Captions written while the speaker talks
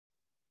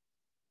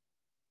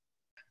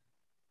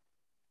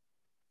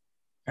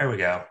There we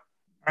go.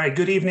 All right,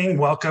 good evening.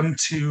 Welcome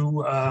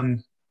to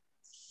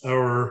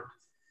our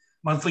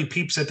monthly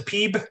Peeps at the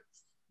Peeb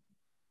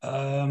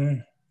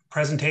um,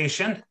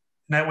 presentation.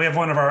 Now we have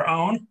one of our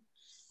own,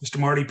 Mr.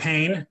 Marty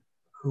Payne,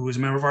 who is a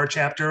member of our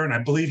chapter, and I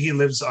believe he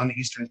lives on the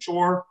Eastern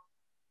Shore.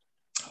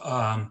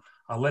 I'll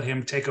let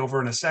him take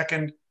over in a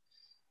second.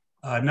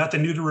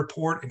 Nothing new to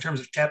report in terms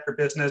of chapter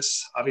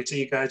business. Obviously,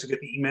 you guys will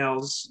get the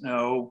emails.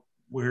 No,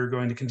 we're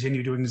going to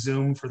continue doing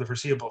Zoom for the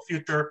foreseeable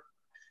future.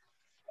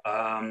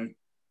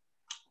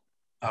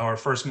 Our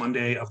first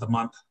Monday of the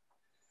month,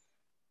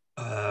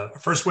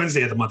 first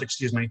Wednesday of the month,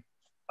 excuse me.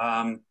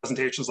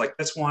 Presentations like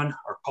this one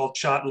are called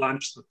Shot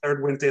Lunch, the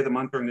third Wednesday of the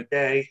month during the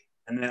day.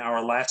 And then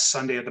our last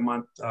Sunday of the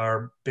month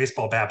are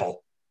Baseball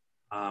Babble,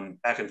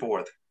 back and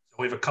forth. So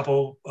we have a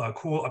couple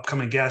cool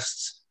upcoming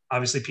guests,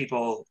 obviously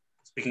people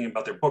speaking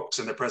about their books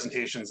and their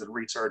presentations and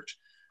research.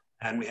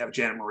 And we have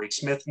Janet Marie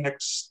Smith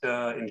next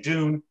in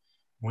June.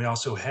 We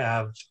also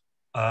have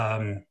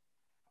the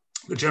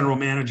general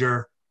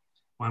manager,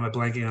 why am I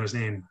blanking on his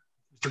name?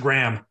 Mr.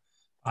 Graham,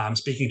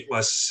 speaking to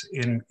us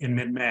in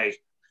mid-May,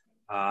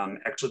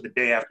 actually the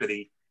day after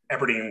the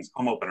Aberdeen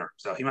home opener.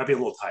 So he might be a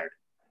little tired.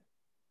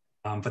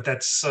 But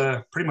that's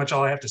pretty much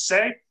all I have to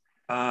say.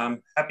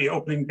 Happy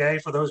opening day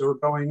for those who are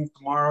going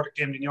tomorrow to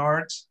Camden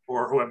Yards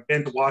or who have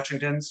been to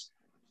Washington's.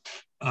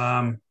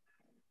 So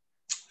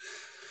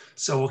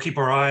we'll keep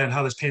our eye on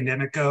how this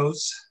pandemic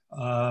goes.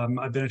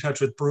 I've been in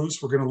touch with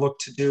Bruce. We're going to look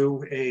to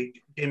do a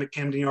game at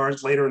Camden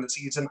Yards later in the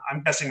season.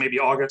 I'm guessing maybe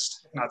August,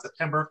 if not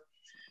September,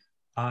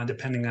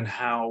 depending on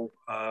how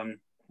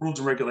rules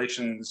and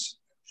regulations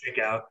shake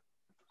out.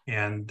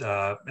 And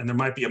there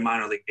might be a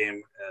minor league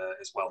game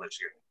as well this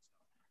year.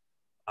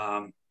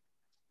 I'm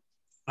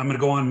going to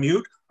go on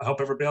mute. I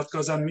hope everybody else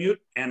goes on mute,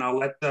 and I'll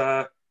let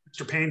Mr.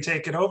 Payne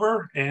take it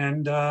over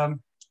and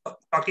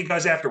talk to you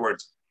guys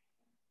afterwards.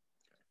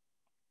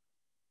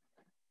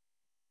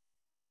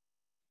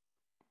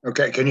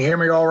 Okay, can you hear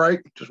me all right?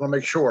 Just want to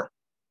make sure.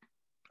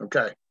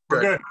 Okay, We're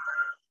good.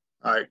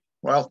 All right,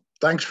 well,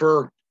 thanks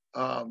for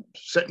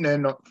sitting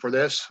in for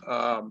this.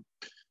 I've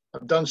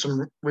done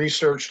some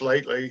research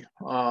lately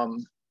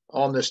on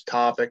this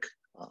topic.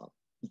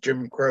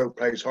 Jim Crow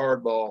plays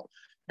hardball,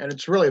 and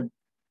it's really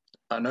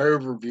an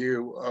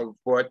overview of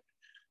what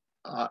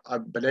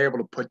I've been able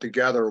to put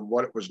together,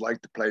 what it was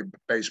like to play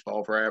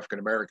baseball for African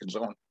Americans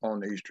on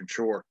the Eastern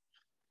Shore.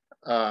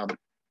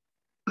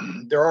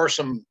 There are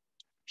some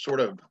sort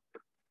of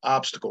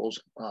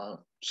obstacles,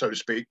 so to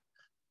speak,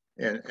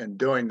 in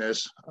doing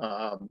this.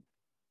 A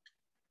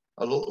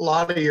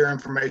lot of your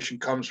information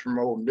comes from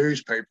old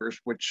newspapers,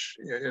 which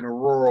in a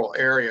rural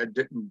area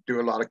didn't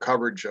do a lot of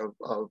coverage of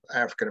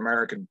African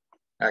American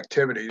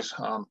activities.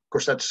 Of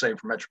course, that's the same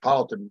for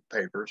metropolitan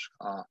papers.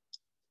 A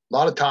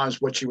lot of times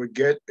what you would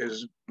get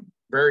is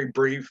very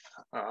brief.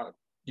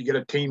 You get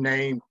a team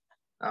name,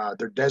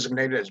 they're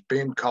designated as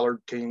being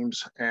colored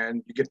teams,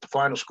 and you get the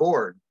final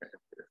score.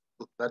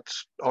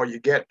 That's all you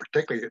get,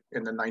 particularly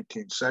in the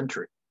 19th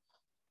century.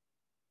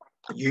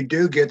 You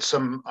do get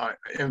some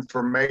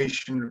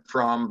information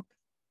from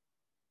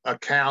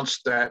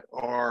accounts that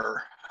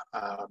are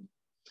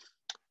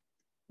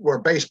where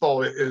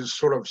baseball is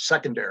sort of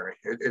secondary.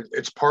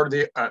 It's part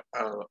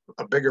of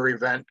a bigger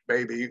event,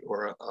 maybe,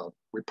 or a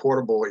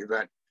reportable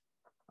event,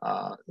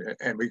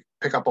 and we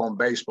pick up on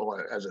baseball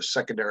as a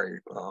secondary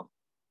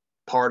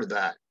part of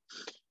that.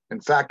 In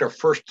fact, our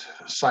first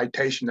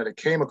citation that I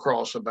came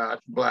across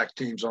about black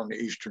teams on the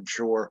Eastern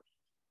Shore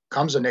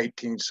comes in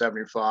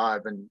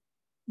 1875 in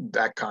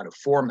that kind of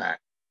format.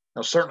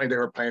 Now, certainly they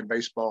were playing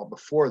baseball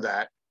before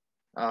that.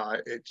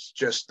 It's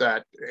just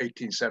that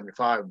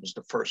 1875 was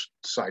the first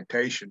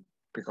citation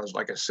because,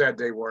 like I said,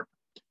 they weren't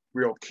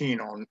real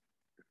keen on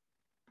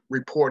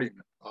reporting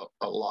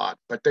a lot.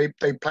 But they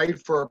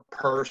played for a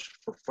purse,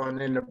 for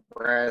fun in the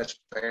brass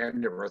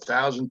band. There were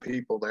 1,000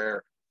 people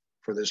there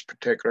for this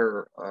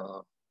particular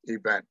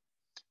event.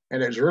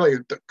 And it was really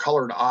the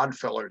Colored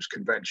Oddfellows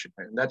Convention,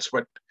 and that's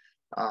what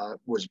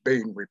was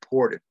being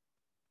reported.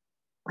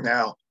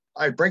 Now,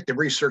 I break the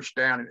research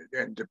down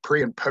into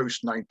pre and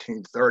post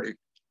 1930.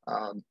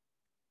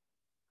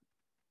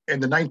 In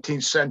the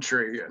 19th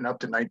century and up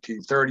to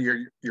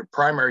 1930, your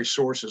primary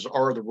sources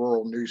are the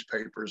rural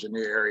newspapers in the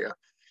area.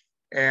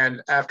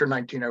 And after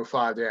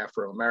 1905, the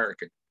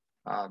Afro-American,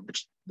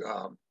 which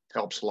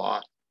helps a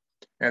lot.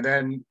 And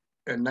then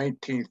in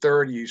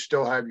 1930, you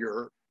still have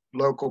your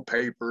local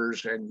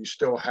papers, and you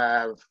still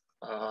have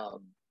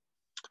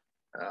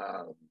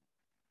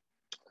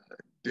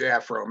the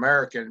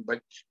Afro-American,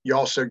 but you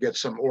also get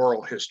some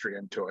oral history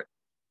into it.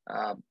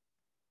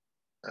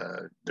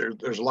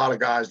 There's a lot of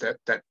guys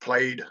that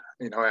played,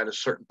 at a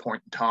certain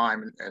point in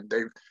time, and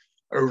they've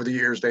over the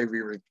years they've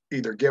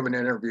either given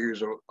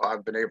interviews or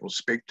I've been able to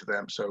speak to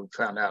them, so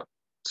found out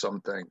some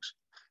things.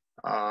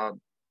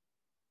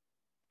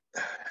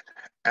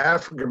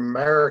 African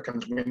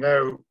Americans, we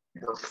know,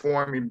 were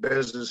forming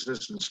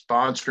businesses and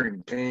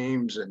sponsoring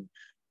teams and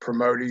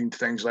promoting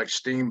things like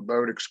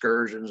steamboat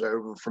excursions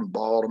over from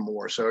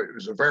Baltimore. So it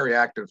was a very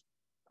active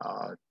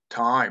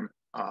time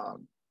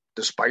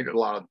despite a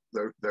lot of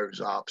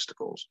those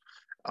obstacles.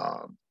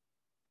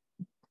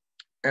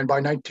 And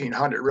by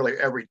 1900, really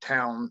every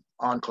town,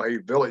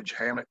 enclave, village,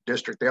 hamlet,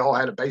 district, they all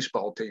had a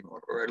baseball team,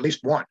 or at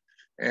least one.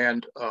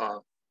 And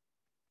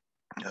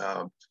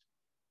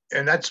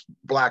that's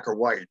black or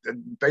white.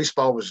 And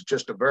baseball was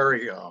just a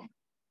very,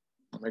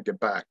 let me get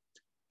back.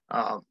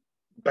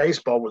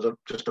 Baseball was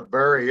just a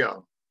very,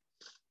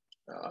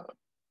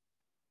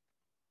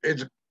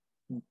 it's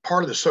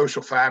part of the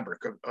social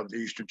fabric of the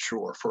Eastern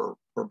Shore for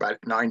about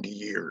 90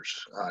 years.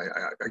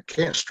 I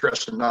can't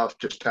stress enough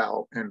just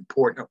how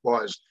important it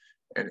was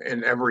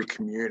in every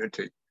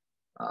community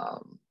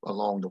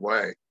along the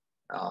way.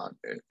 And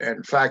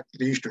in fact,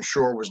 the Eastern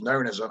Shore was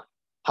known as a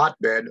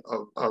hotbed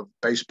of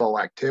baseball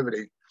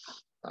activity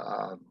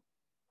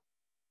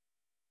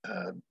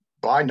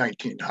by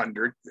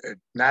 1900.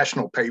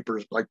 National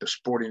papers like the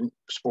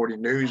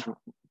Sporting News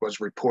was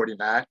reporting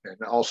that,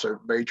 and also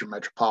major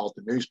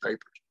metropolitan newspapers.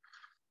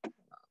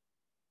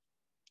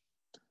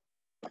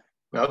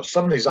 Now,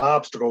 some of these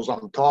obstacles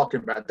I'm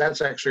talking about,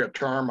 that's actually a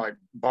term I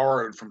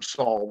borrowed from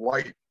Saul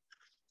White,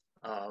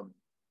 and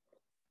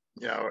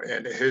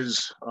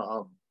his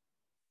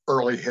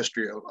early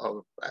history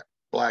of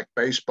black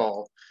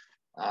baseball.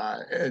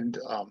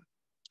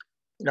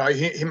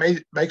 He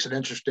makes an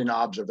interesting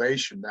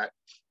observation that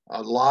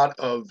a lot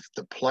of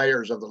the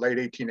players of the late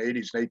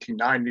 1880s and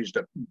 1890s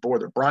that bore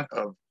the brunt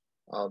of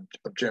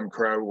Jim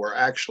Crow were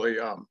actually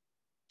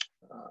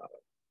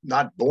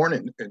not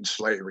born in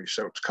slavery,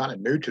 so it's kind of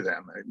new to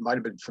them. It might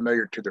have been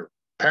familiar to their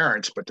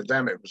parents, but to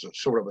them it was a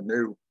sort of a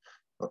new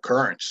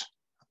occurrence.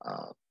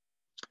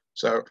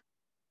 So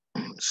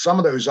some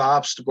of those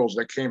obstacles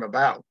that came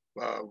about,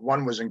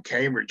 one was in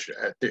Cambridge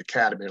at the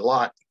Academy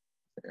lot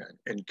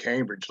in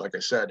Cambridge, like I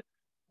said.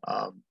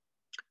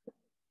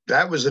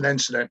 That was an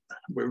incident.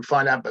 We would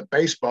find out about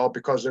baseball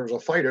because there was a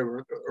fight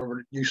over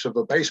use of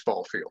a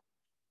baseball field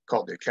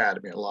called the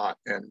Academy lot,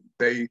 and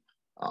they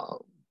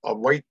a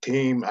white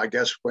team, I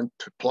guess, went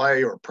to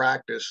play or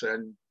practice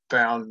and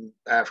found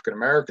African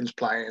Americans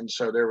playing.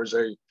 So there was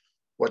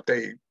what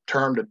they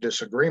termed a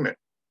disagreement,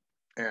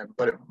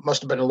 but it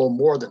must have been a little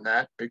more than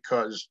that,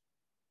 because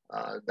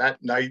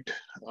that night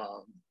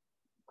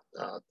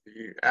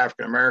the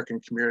African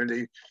American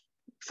community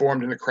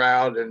formed in the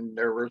crowd, and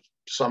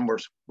some were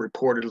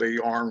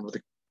reportedly armed with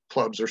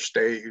clubs or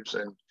staves,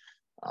 and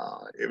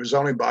it was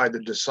only by the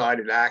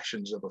decided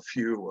actions of a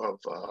few of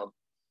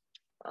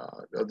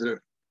the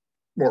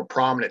more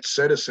prominent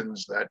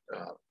citizens that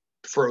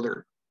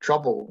further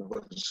trouble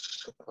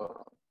was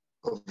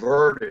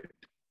averted.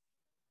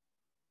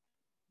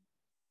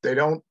 They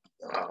don't,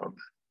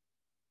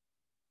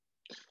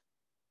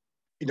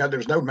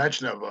 there's no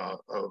mention of a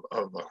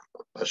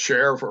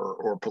sheriff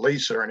or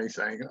police or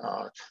anything,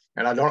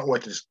 and I don't know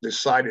what this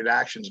decided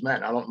actions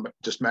meant. I don't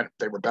just meant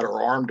they were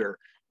better armed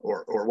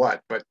or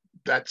what, but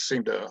that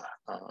seemed to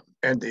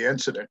end the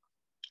incident.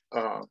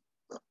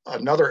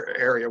 Another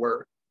area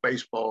where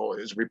baseball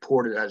is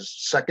reported as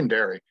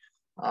secondary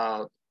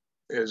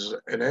is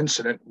an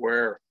incident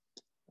where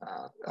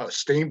a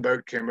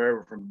steamboat came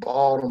over from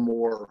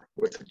Baltimore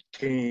with a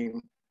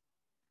team,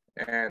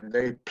 and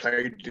they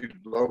played the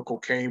local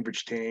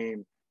Cambridge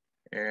team.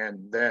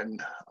 And then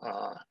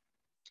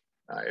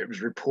it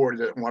was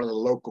reported that one of the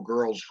local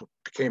girls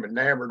became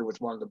enamored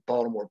with one of the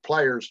Baltimore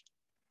players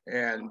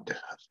and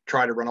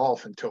tried to run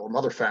off until her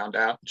mother found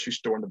out, and she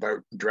stormed the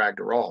boat and dragged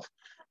her off.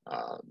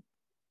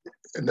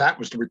 And that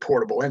was the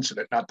reportable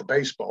incident, not the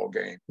baseball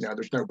game.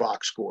 There's no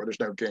box score, there's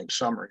no game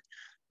summary.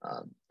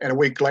 And a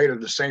week later,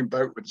 the same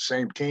boat with the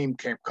same team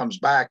comes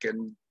back,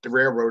 and the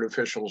railroad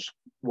officials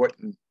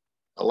wouldn't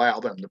allow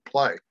them to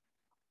play,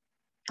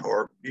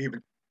 or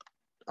even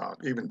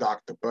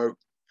dock the boat.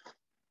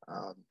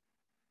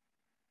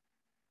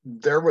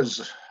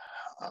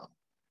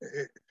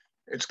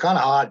 It's kind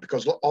of odd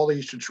because all the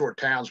Eastern Shore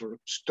towns were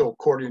still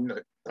courting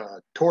the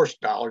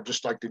tourist dollar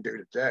just like they do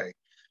today.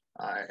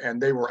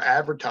 And they were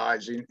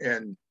advertising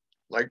in,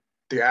 like,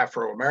 the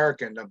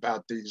Afro-American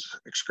about these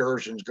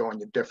excursions going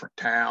to different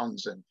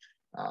towns, and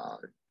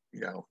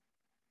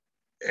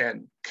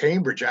and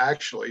Cambridge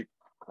actually,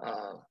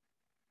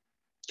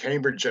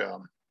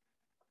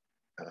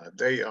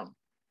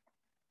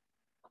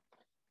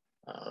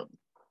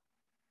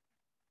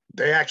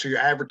 they actually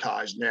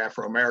advertised in the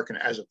Afro-American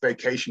as a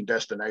vacation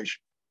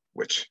destination,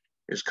 which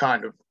is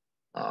kind of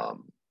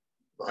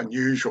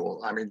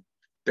unusual. I mean,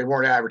 they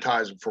weren't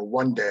advertising for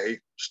one-day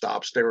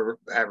stops. They were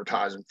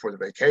advertising for the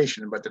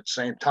vacation, but at the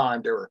same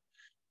time, they were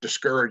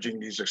discouraging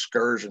these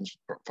excursions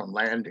from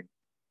landing.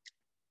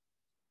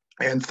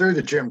 And through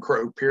the Jim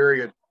Crow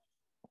period,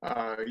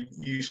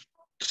 you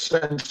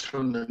sense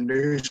from the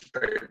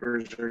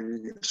newspapers, or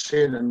you can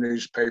see in the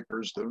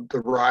newspapers,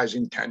 the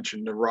rising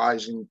tension, the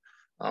rising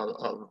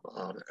of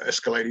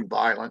escalating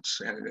violence,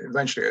 and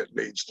eventually it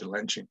leads to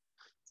lynching.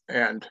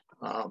 And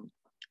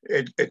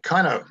it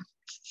kind of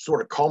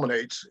sort of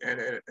culminates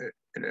in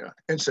an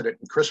incident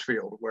in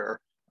Chrisfield where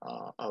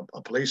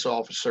a police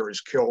officer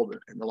is killed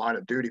in the line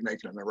of duty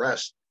making an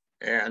arrest,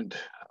 and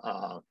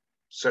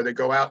So they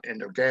go out in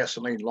their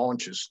gasoline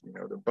launches,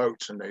 the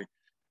boats, and they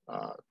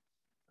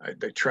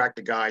track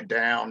the guy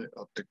down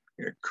up the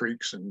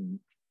creeks and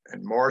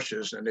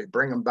marshes, and they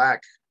bring him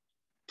back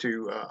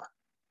to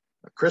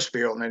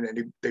Chrisfield, and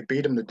then they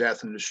beat him to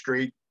death in the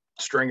street,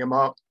 string him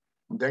up,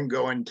 and then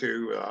go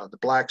into the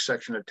black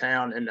section of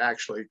town and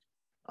actually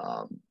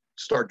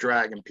start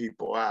dragging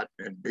people out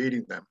and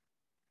beating them.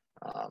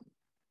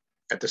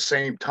 At the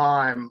same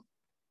time,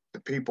 the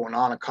people in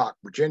Onondaga,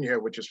 Virginia,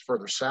 which is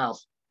further south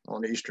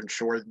on the Eastern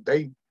Shore,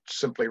 they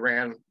simply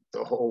ran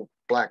the whole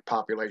black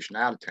population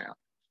out of town.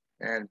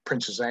 And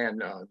Princess Anne,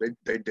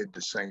 they did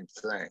the same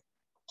thing.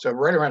 So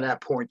right around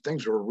that point,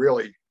 things were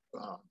really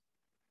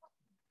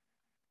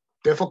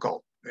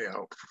difficult,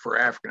 for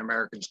African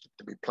Americans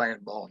to be playing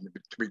ball and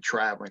to be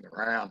traveling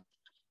around.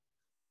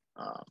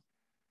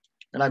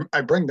 And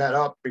I bring that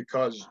up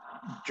because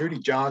Judy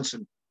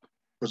Johnson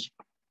was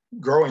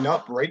growing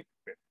up right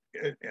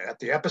at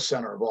the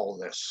epicenter of all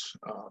this.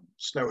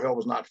 Snow Hill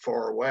was not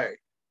far away,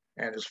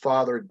 and his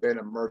father had been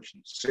a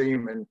merchant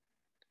seaman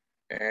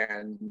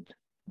and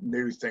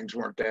knew things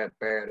weren't that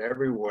bad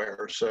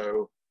everywhere.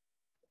 So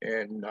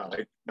in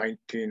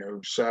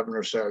 1907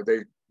 or so, they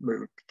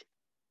moved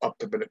up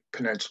the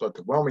peninsula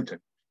to Wilmington,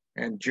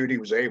 and Judy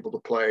was able to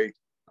play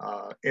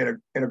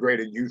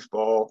integrated youth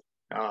ball.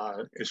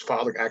 His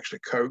father actually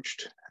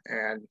coached,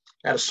 and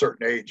at a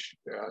certain age,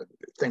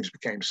 things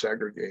became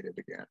segregated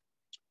again.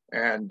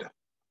 And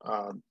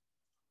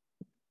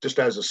just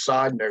as a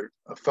side note,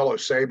 a fellow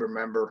SABR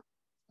member,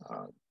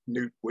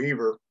 Newt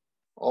Weaver,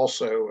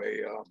 also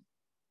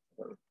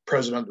a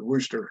president of the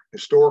Worcester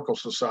Historical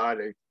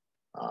Society,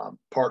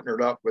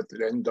 partnered up with the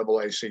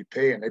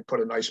NAACP, and they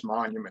put a nice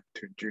monument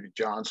to Judy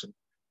Johnson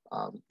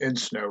in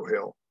Snow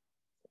Hill.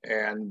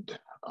 And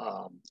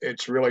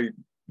it's really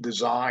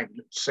designed,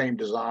 same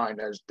design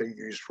as they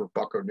used for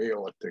Buck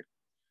O'Neill at the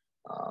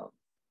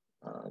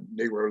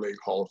Negro League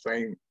Hall of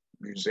Fame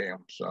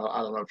Museum. So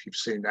I don't know if you've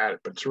seen that,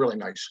 but it's a really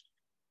nice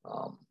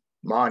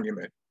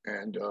monument.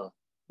 And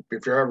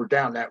if you're ever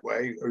down that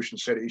way, Ocean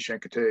City,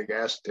 Chincoteague,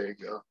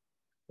 Assateague,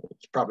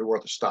 it's probably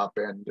worth a stop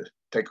in to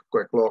take a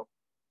quick look.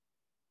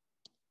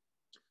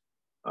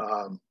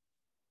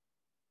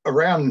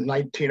 Around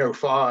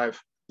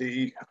 1905,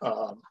 the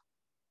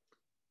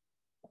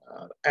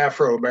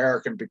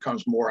Afro-American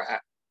becomes more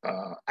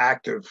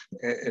active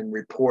in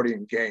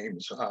reporting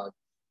games.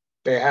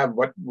 They have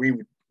what we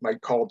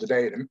might call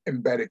today an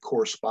embedded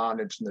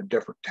correspondence in the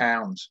different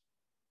towns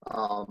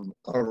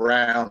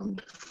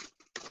around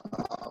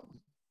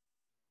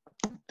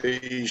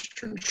the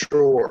Eastern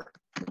Shore.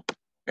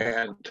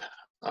 And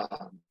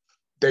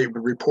they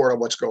would report on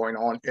what's going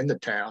on in the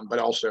town, but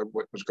also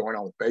what was going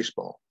on with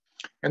baseball.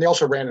 And they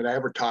also ran an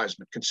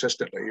advertisement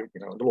consistently,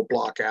 a little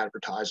block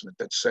advertisement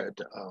that said,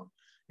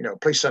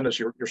 please send us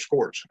your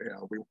scores.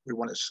 We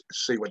want to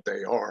see what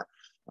they are.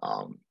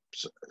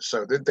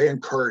 So they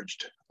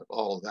encouraged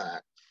all of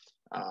that.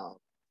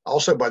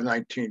 Also by the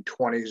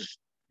 1920s,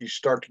 you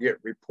start to get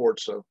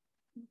reports of,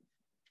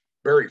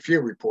 very few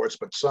reports,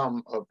 but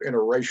some of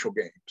interracial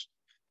games.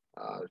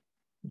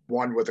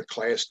 One with a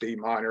Class D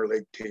minor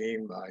league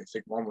team, I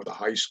think one with a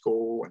high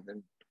school, and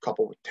then a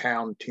couple with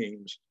town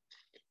teams,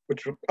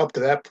 which up to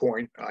that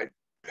point, I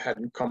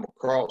hadn't come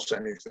across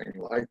anything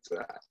like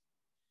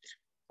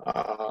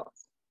that.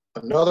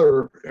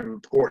 Another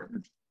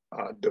important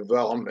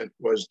development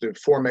was the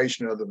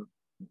formation of the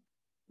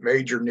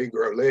major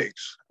Negro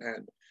Leagues.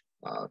 And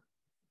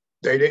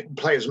they didn't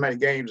play as many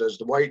games as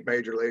the white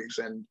major leagues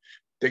and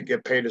didn't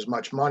get paid as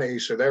much money.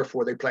 So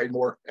therefore they played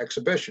more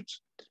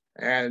exhibitions.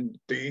 And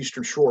the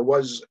Eastern Shore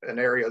was an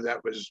area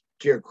that was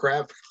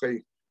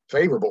geographically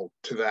favorable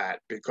to that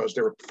because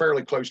they were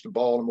fairly close to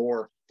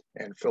Baltimore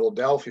and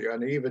Philadelphia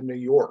and even New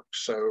York.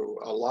 So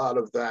a lot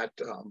of that,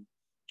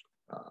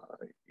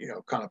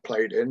 kind of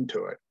played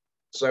into it.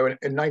 So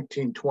in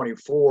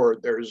 1924,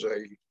 there's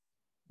a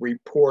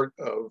report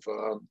of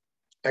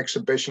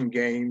exhibition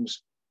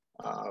games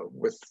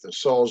with the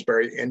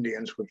Salisbury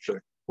Indians,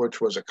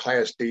 which was a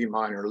Class D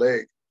minor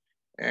league.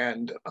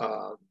 And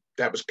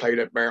that was played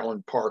at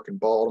Maryland Park in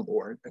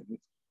Baltimore, and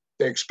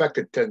they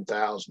expected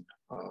 10,000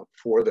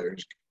 for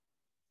those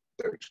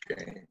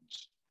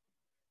games.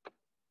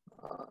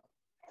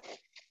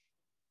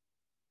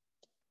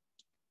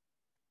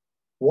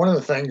 One of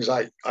the things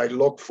I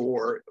look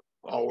for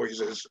always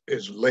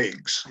is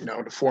leagues,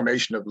 the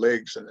formation of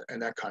leagues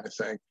and that kind of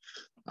thing.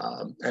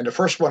 And the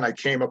first one I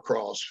came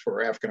across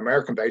for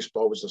African-American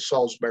baseball was the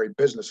Salisbury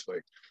Business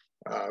League,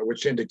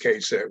 which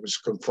indicates that it was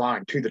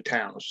confined to the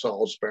town of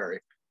Salisbury.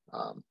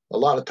 A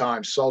lot of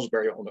times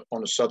Salisbury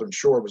on the Southern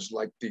Shore was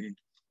like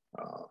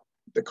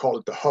they called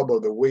it the hub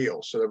of the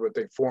wheel. So that when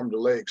they formed the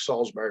league,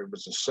 Salisbury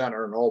was the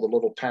center, and all the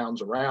little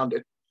towns around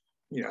it,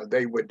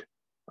 they would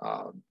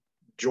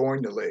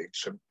join the league.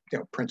 So,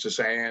 Princess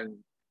Anne,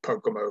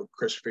 Pocomo,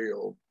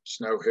 Chrisfield,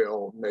 Snow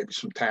Hill, maybe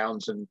some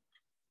towns in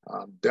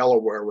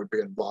Delaware would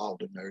be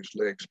involved in those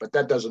leagues, but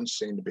that doesn't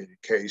seem to be the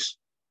case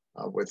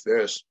with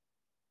this.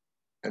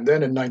 And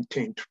then in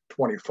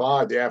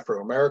 1925, the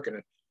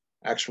Afro-American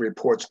actually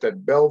reports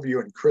that Bellevue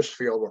and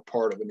Crisfield were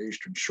part of an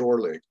Eastern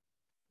Shore League.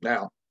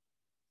 Now,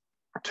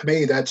 to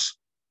me, that's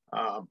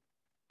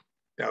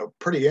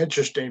pretty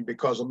interesting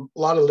because a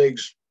lot of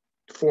leagues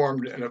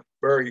formed in a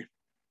very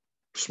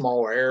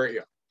small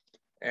area,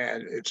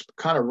 and it's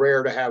kind of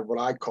rare to have what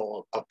I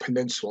call a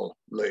peninsula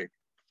league.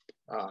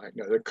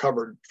 They're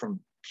covered from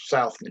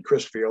south in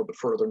Crisfield to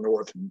further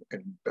north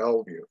in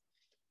Bellevue.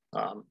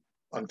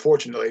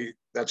 Unfortunately,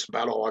 that's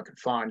about all I could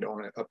find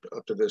on it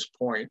up to this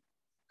point.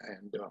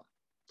 And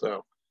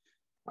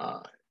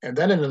and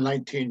then in the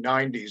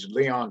 1990s,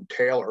 Leon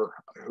Taylor,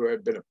 who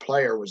had been a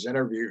player, was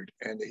interviewed,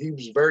 and he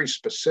was very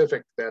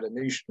specific that an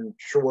Eastern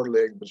Shore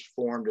League was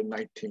formed in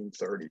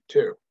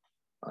 1932,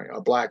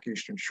 a Black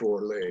Eastern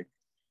Shore League.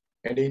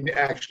 And he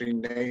actually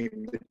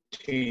named the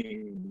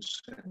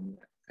teams and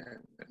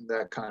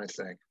that kind of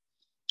thing.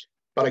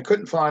 But I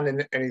couldn't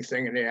find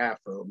anything in the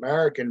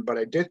Afro-American, but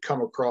I did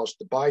come across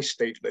the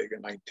Bi-State League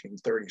in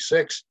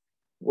 1936,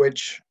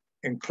 which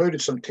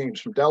included some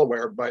teams from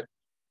Delaware, but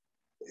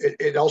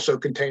it also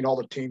contained all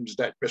the teams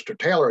that Mr.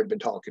 Taylor had been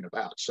talking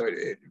about. So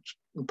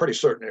I'm pretty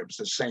certain it was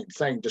the same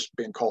thing, just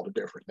being called a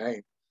different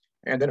name.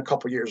 And then a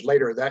couple of years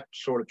later, that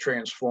sort of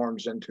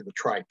transforms into the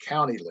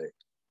Tri-County League.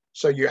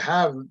 So you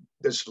have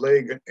this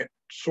league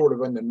sort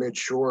of in the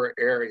mid-shore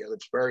area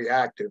that's very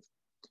active.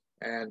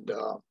 And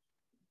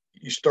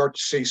you start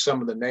to see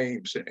some of the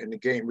names in the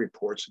game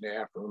reports in the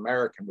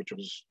Afro-American, which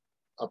was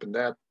up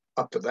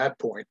to that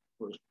point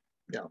was,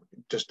 it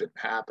just didn't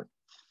happen.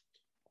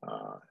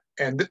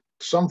 And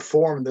some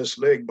form of this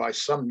league by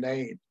some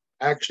name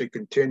actually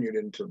continued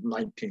into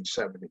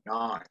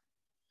 1979.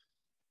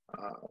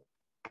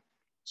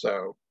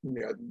 So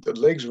the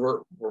leagues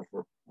were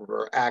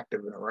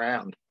active and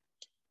around.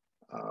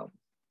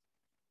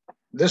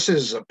 This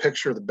is a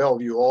picture of the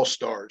Bellevue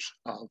All-Stars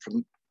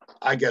from,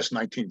 I guess,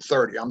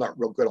 1930. I'm not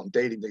real good on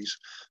dating these,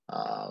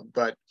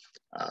 but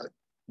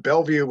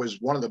Bellevue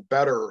was one of the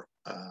better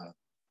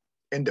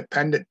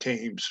independent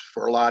teams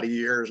for a lot of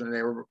years, and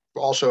they were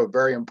also a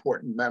very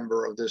important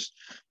member of this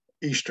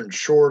Eastern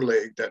Shore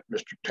League that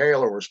Mr.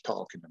 Taylor was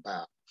talking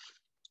about.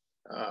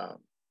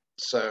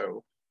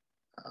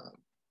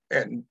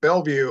 And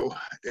Bellevue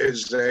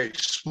is it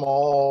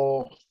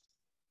was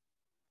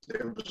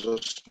a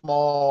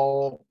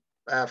small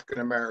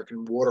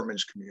African-American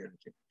watermen's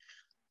community.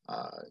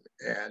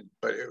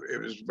 But it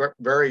was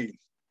very,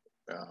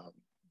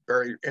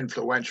 very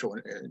influential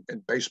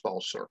in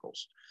baseball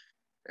circles.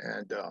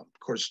 And of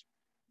course,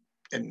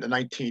 in the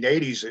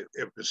 1980s,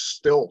 it was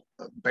still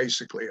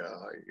basically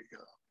a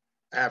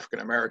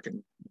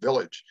African-American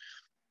village.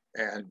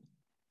 And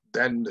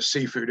then the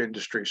seafood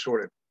industry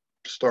sort of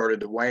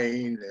started to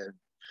wane, and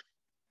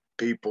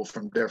people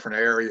from different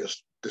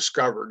areas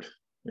discovered,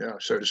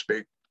 so to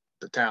speak,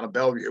 the town of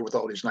Bellevue with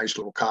all these nice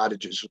little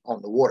cottages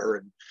on the water,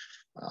 and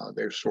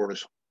they've sort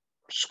of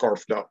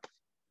scarfed up.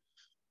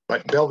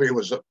 But Bellevue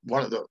was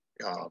one of the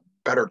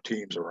better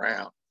teams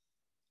around.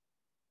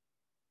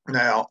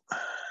 Now,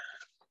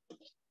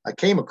 I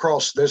came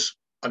across this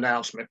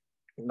announcement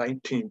in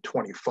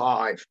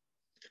 1925,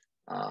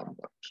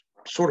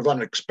 sort of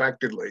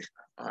unexpectedly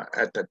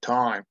at that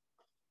time,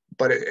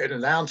 but it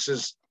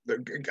announces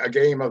a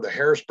game of the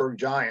Harrisburg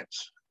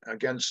Giants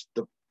against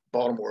the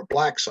Baltimore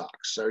Black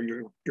Sox. So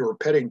you were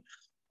pitting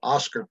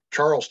Oscar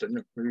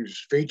Charleston,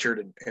 who's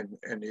featured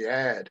in the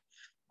ad,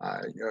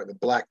 the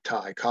black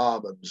tie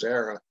Cobb of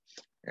Zara,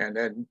 and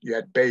then you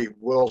had Babe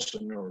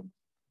Wilson or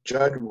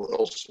Judd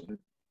Wilson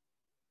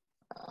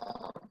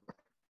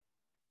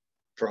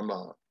from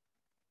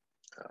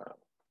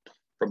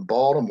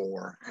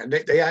Baltimore, and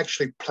they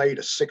actually played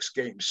a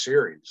 6-game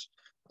series,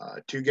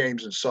 2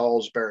 games in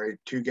Salisbury,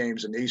 2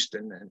 games in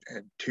Easton,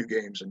 and 2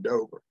 games in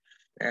Dover.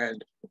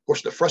 And of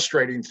course, the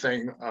frustrating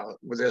thing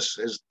with this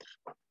is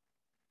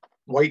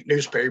white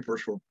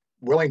newspapers were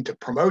willing to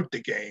promote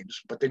the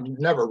games, but they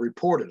never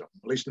reported them,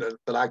 at least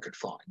that I could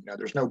find.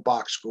 There's no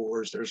box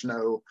scores, there's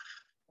no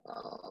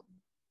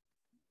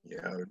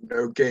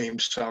no game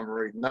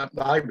summary, not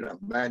even a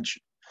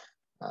mention.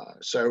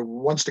 So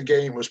once the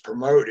game was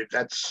promoted,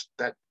 that's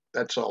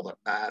all that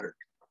mattered.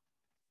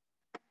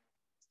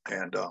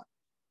 And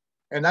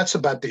that's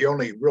about the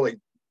only really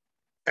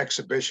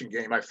exhibition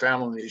game I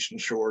found on the Eastern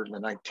Shore in the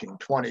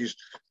 1920s.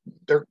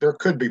 There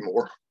could be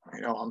more,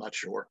 I'm not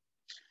sure.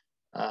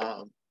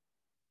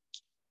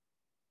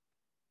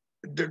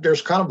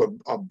 There's kind of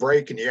a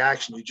break in the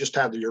action. You just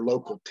have your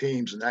local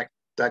teams and that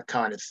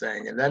kind of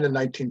thing. And then in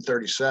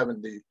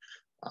 1937, the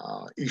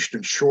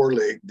Eastern Shore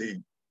League,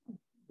 the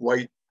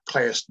white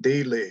Class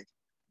D league,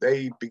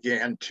 they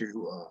began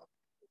to,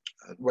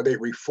 they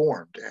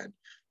reformed. And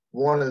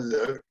one of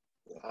the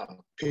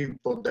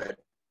people that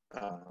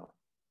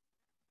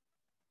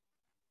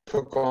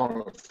took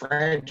on a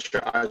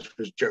franchise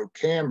was Joe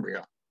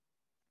Cambria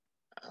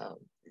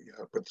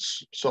with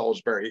the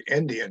Salisbury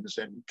Indians.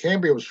 And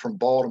Cambria was from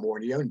Baltimore,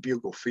 and he owned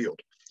Bugle Field.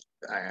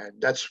 And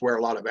that's where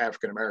a lot of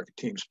African-American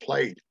teams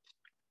played.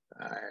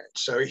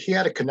 So he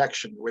had a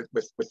connection with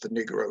the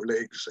Negro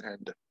Leagues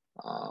and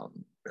a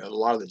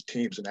lot of the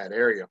teams in that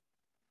area.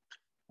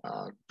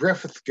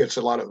 Griffith gets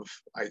a lot of,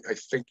 I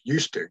think,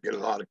 used to get a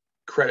lot of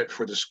credit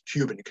for this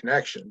Cuban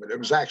connection, but it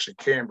was actually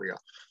Cambria.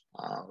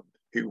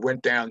 He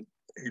went down,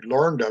 he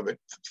learned of it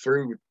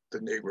through the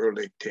Negro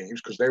League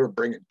teams because they were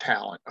bringing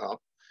talent up.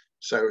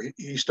 So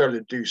he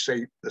started to do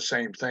the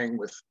same thing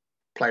with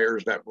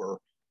players that were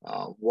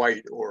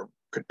white or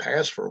could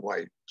pass for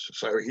white.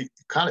 So he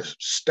kind of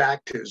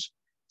stacked his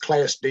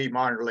Class D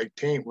minor league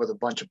team with a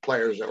bunch of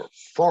players that were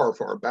far,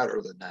 far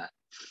better than that.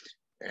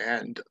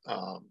 And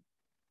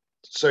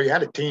so you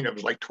had a team that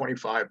was like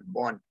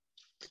 25-1.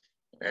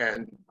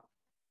 And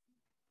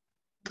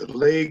the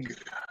league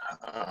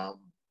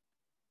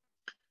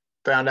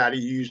found out he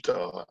used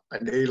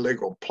an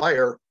illegal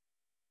player,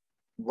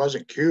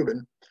 wasn't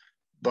Cuban,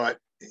 but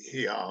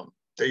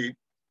they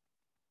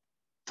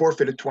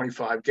forfeited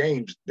 25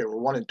 games. They were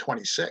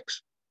 1-26,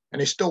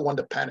 and they still won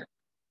the pennant.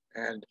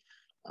 And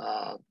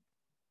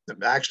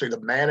actually,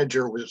 the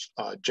manager was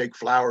Jake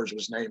Flowers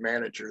was named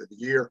manager of the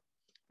year.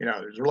 You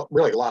know, there's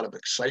really a lot of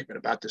excitement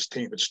about this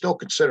team. It's still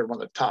considered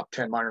one of the top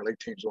 10 minor league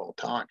teams of all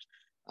time.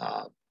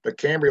 But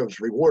Cambria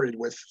was rewarded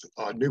with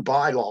a new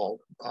bylaw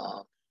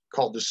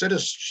called the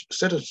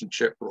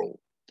citizenship rule,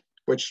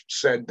 which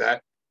said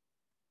that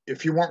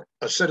if you weren't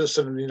a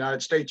citizen of the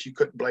United States, you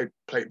couldn't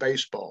play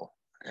baseball.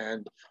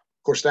 And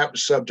of course, that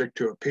was subject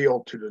to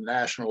appeal to the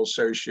National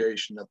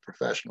Association of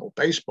Professional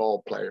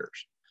Baseball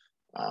Players.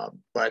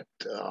 But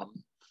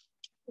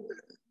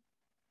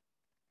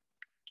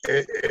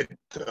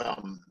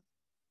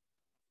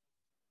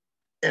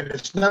and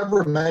it's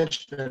never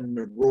mentioned in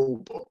the rule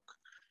book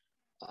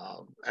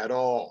at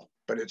all,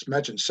 but it's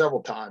mentioned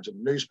several times in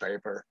the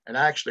newspaper. And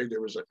actually,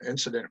 there was an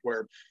incident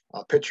where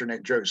a pitcher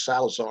named Joe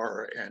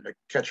Salazar and a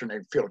catcher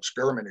named Felix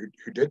German,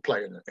 who did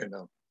play in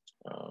the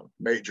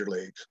major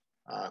leagues,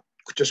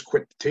 just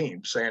quit the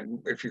team,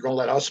 saying, if you're going to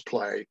let us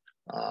play,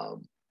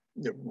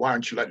 why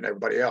aren't you letting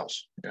everybody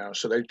else? You know,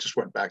 so they just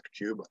went back to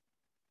Cuba.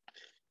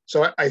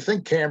 So I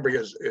think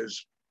Cambria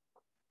is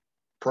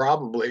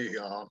probably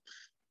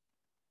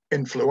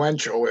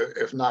influential,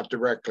 if not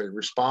directly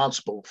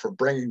responsible, for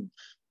bringing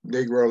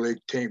Negro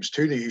League teams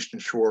to the Eastern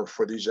Shore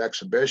for these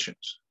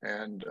exhibitions.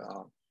 And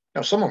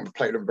now some of them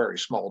played in very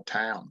small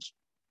towns.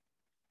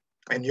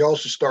 And you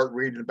also start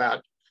reading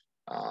about,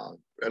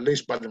 at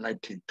least by the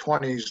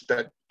 1920s,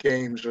 that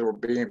games were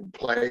being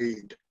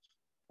played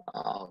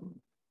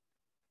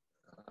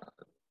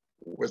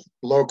with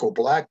local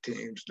black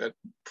teams that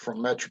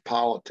from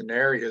metropolitan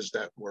areas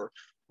that were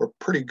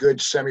pretty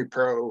good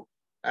semi-pro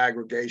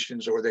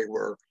aggregations, or they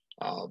were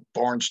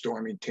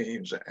barnstorming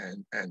teams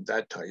and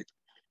that type.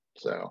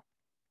 So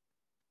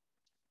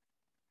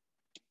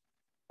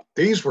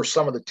these were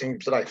some of the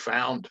teams that I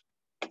found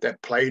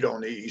that played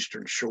on the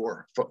Eastern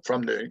Shore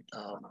from the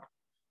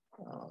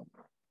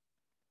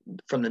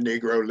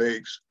Negro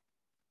Leagues.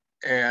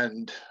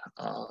 And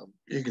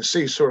you can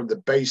see sort of the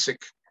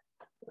basic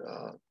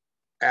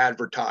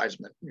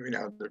advertisement. You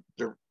know,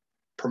 they're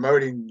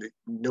promoting the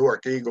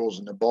Newark Eagles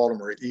and the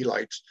Baltimore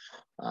Elites,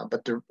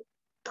 but they're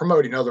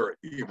promoting other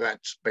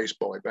events,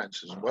 baseball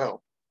events as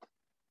well.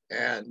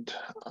 And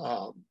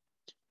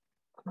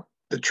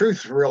the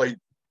truth really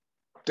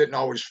didn't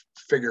always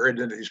figure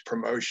into these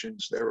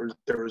promotions. There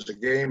was a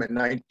game in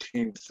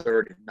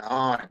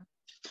 1939.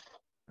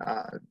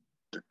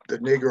 The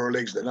Negro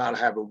Leagues did not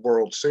have a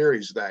World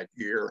Series that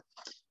year.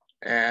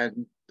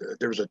 And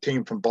there was a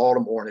team from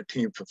Baltimore and a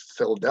team from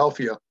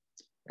Philadelphia,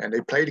 and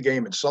they played a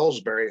game in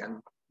Salisbury.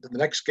 And the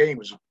next game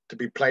was to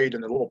be played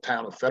in the little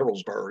town of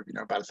Federalsburg, you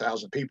know, about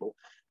 1,000 people.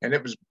 And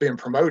it was being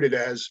promoted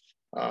as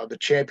the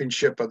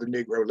championship of the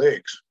Negro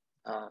Leagues.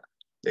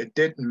 It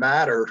didn't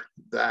matter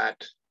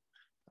that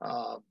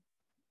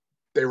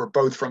they were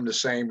both from the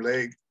same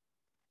league.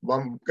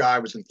 One guy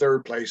was in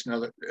third place,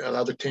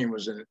 another team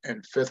was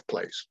in fifth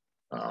place.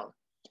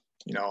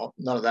 You know,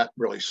 none of that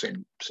really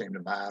seemed to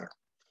matter.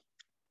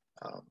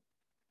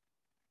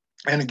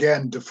 And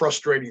again, the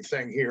frustrating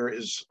thing here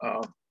is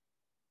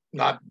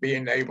not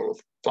being able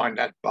to find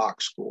that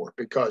box score,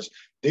 because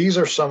these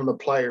are some of the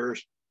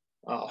players,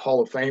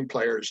 Hall of Fame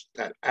players,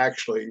 that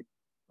actually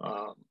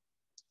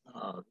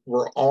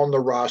were on the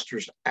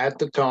rosters at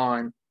the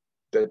time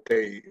that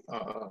they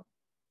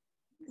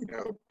you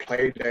know,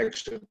 played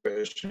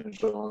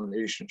exhibitions on the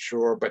Eastern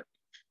Shore. But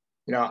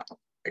you know,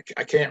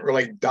 I can't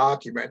really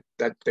document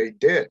that they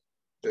did,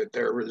 that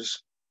there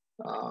was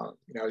you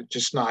know,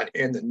 just not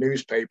in the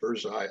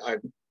newspapers.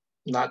 I've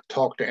not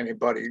talked to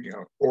anybody, you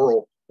know,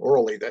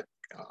 orally that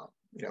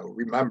you know,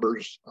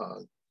 remembers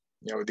you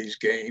know, these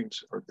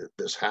games or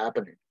this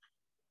happening.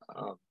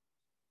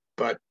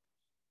 But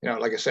you know,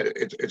 like I said,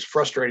 it's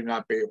frustrating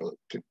not being able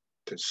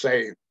to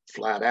say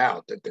flat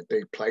out that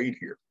they played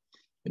here.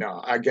 You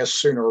know, I guess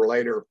sooner or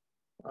later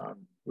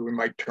we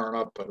might turn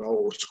up an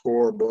old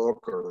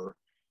scorebook or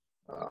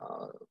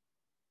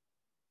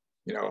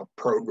you know, a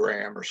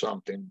program or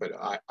something, but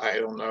I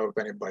don't know if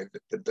anybody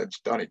that's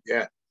done it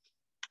yet.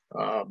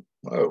 Oh,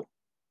 this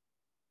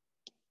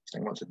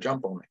thing wants to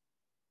jump on me.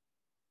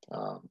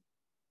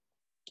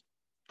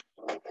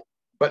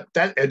 But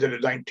that ended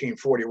in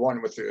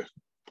 1941 with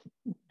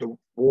the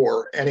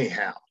war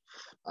anyhow.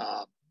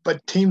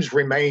 But teams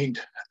remained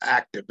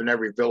active in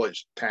every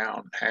village,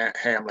 town,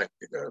 hamlet,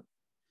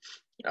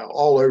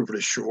 all over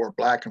the shore.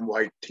 Black and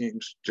white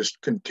teams just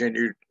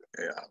continued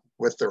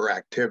with their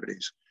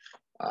activities.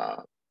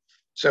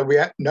 So we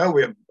have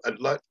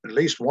at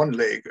least one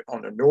league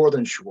on the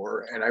northern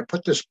shore, and I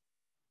put this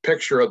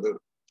picture of the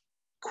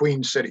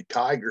Queen City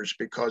Tigers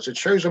because it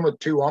shows them with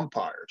two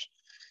umpires,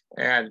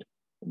 and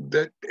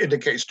that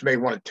indicates to me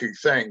one of two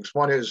things.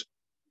 One is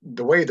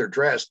the way they're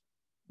dressed;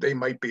 they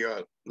might be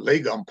a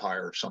league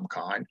umpire of some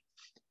kind,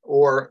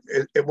 or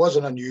it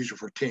wasn't unusual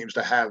for teams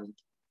to have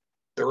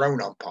their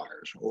own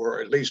umpires,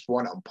 or at least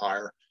one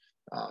umpire,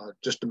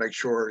 just to make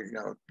sure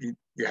you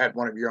had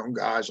one of your own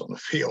guys on the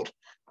field.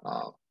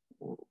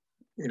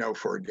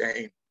 For a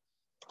game.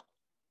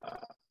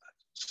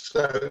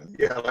 So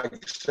yeah, like I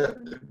said,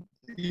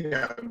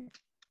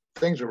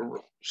 things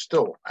are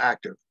still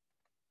active.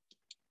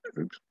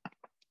 Oops.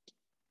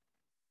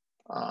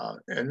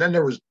 And then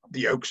there was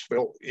the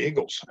Oaksville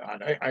Eagles.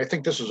 I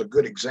think this is a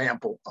good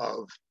example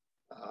of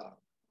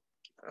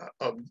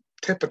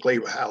typically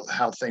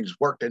how things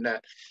worked in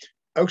that.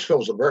 Oaksville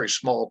was a very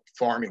small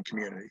farming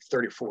community,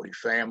 30, 40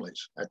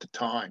 families at the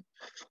time,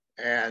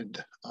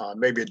 and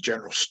maybe a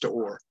general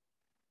store.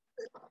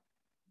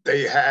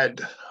 They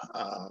had,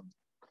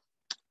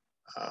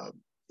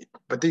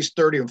 but these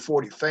 30 and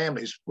 40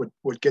 families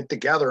would get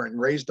together and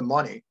raise the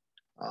money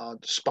to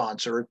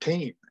sponsor a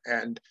team.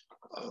 And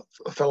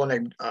a fellow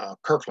named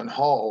Kirkland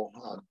Hall,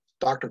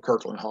 Dr.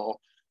 Kirkland Hall,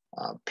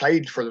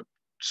 played for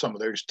some of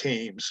those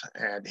teams.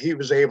 And he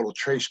was able to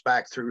trace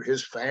back through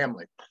his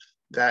family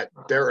that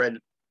there had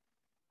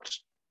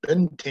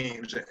been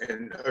teams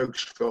in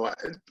Oaksville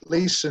at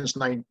least since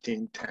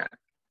 1910.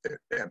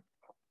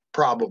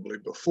 Probably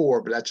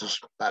before, but that's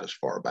about as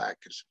far back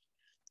as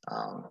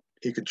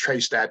he could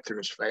trace that through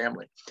his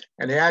family.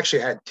 And they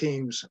actually had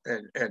teams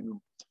in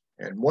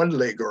one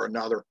league or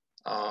another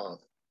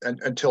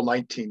until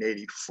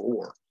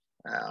 1984.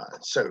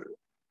 So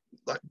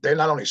they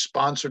not only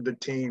sponsored the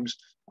teams,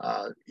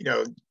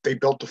 they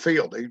built the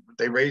field.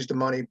 They raised the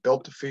money,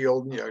 built the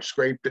field,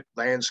 scraped it,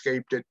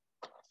 landscaped it,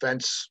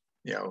 fence,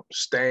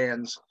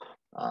 stands,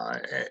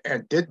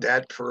 and did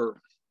that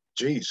for,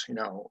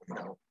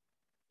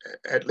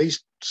 at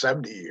least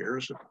 70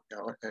 years,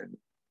 and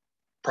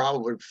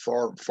probably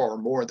far, far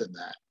more than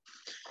that.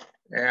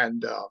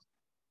 And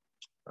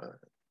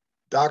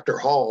Dr.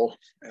 Hall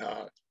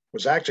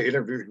was actually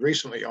interviewed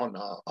recently on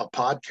a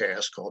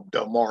podcast called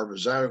Delmarva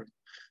Zone.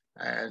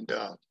 And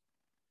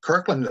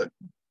Kirkland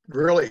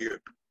really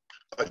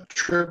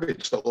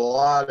attributes a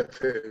lot of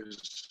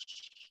his,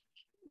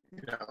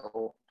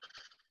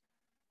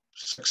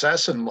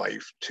 success in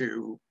life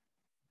to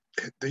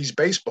these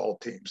baseball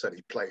teams that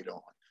he played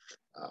on.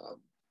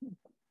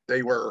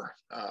 They were,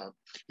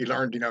 he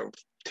learned,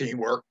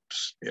 teamwork,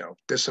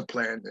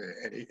 discipline,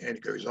 and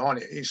he goes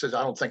on. He says,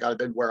 I don't think I'd have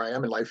been where I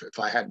am in life if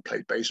I hadn't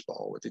played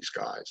baseball with these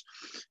guys.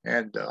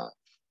 And,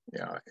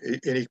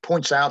 and he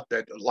points out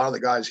that a lot of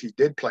the guys he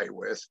did play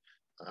with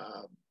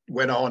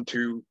went on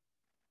to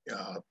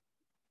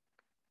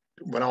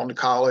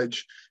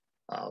college.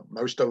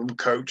 Most of them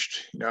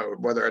coached,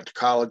 whether at the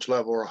college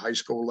level or high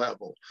school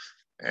level.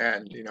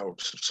 And,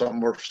 some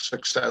were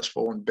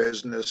successful in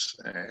business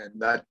and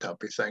that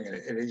type of thing.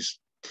 And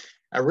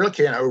I really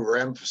can't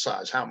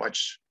overemphasize how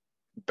much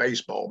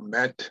baseball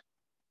meant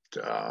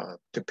to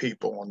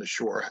people on the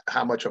shore,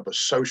 how much of a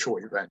social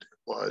event it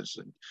was,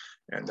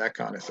 and that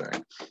kind of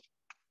thing.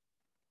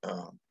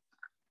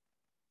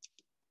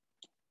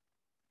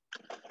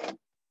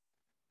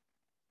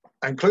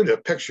 I included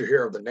a picture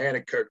here of the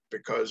Nanticoke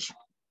because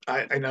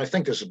I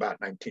think this is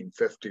about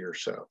 1950 or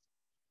so.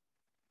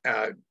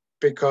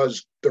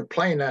 Because they're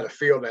playing at a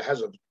field that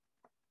has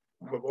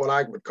what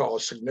I would call a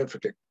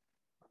significant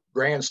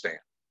grandstand.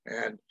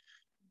 And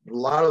a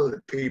lot of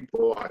the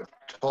people I've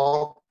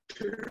talked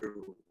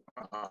to,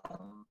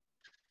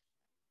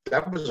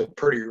 that was a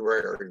pretty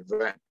rare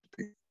event,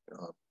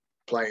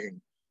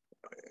 playing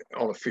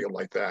on a field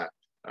like that.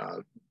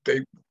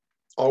 They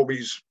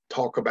always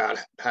talk about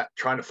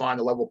trying to find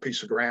a level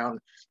piece of ground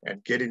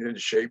and getting it into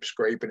shape,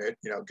 scraping it,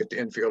 get the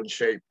infield in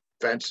shape,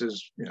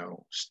 fences,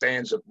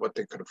 stands of what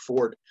they could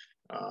afford.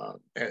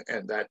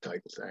 And that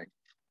type of thing.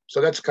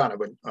 So that's kind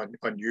of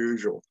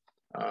unusual.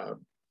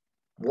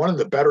 One of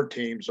the better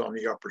teams on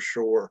the Upper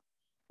Shore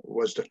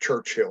was the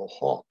Churchill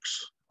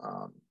Hawks.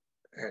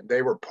 And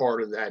they were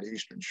part of that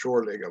Eastern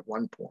Shore League at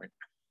one point.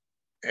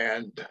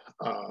 And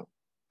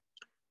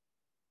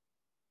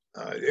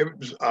it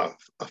was a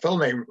fellow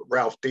named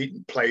Ralph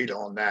Deaton played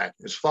on that.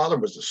 His father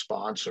was the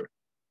sponsor,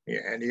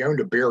 and he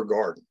owned a beer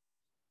garden.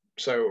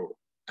 So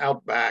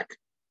out back,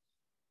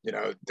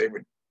 they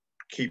would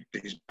keep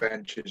these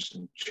benches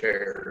and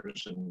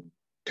chairs and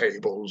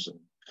tables and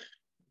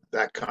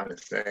that kind of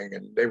thing.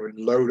 And they would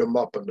load them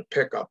up in the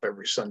pickup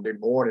every Sunday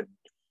morning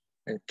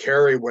and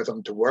carry with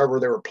them to wherever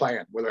they were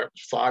playing, whether it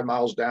was 5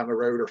 miles down the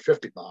road or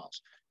 50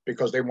 miles,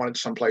 because they wanted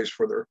someplace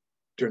to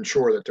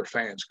ensure that their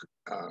fans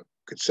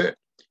could sit.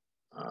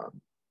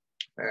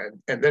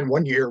 And then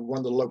one year, one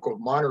of the local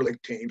minor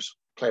league teams,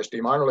 Class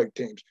D minor league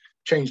teams,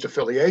 changed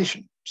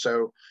affiliation.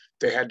 So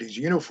they had these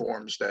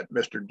uniforms that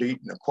Mr.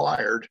 Deaton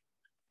acquired.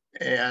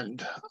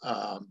 And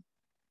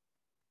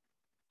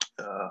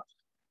the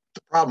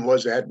problem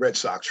was they had Red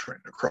Sox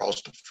written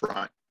across the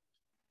front.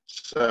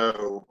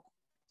 So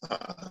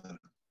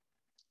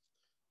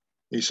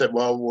he said,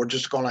 well, we're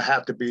just going to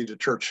have to be the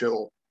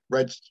Churchill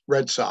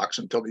Red Sox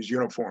until these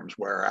uniforms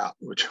wear out,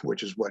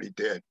 which is what he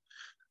did.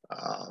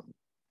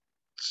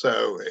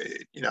 So,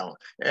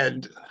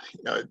 and,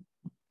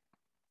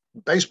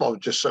 baseball was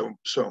just so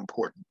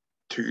important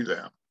to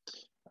them.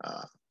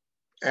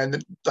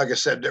 And like I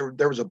said,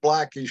 there was a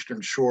Black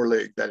Eastern Shore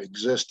League that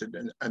existed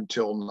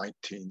until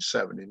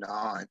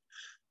 1979.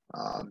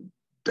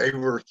 They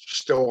were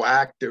still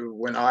active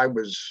when I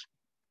was,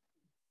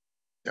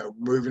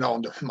 moving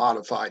on to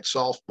modified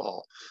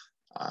softball.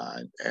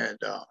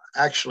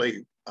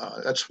 Actually,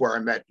 that's where I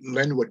met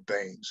Linwood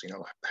Baines,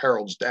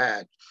 Harold's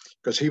dad,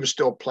 because he was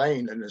still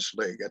playing in this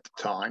league at the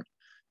time.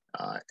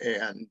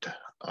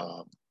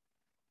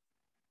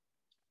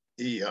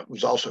 He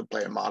was also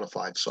playing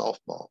modified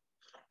softball.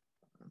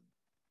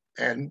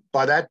 And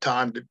by that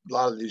time, a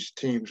lot of these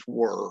teams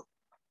were,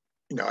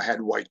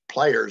 had white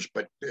players,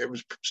 but it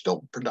was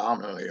still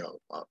predominantly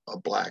a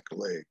Black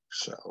league.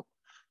 So,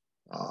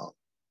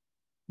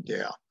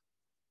 yeah,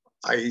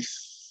 I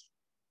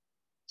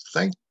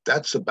think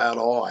that's about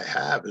all I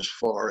have as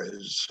far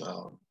as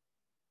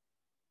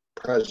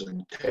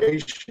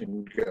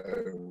presentation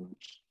goes.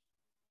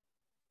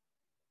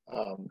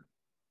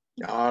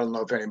 I don't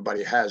know if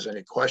anybody has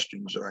any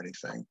questions or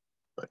anything,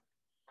 but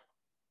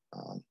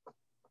I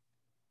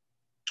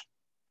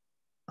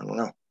don't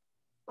know.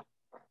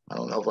 I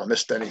don't know if I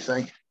missed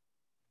anything.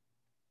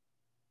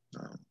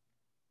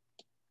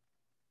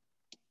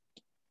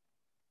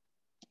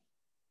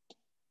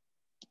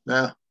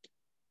 Yeah,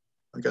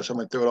 I guess I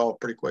went through it all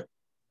pretty quick.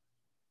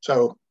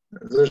 So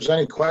if there's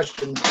any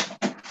questions,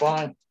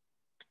 fine.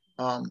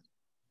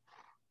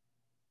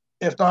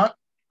 If not,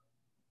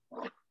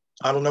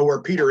 I don't know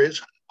where Peter is,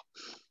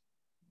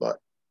 but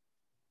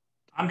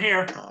I'm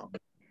here.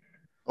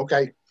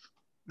 Okay.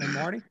 And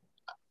Marty?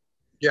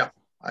 Yeah,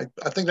 I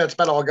think that's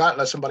about all I got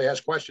unless somebody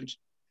has questions.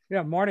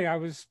 Yeah, Marty, I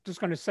was just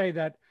going to say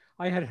that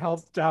I had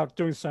helped out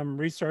doing some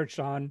research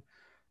on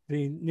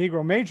the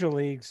Negro Major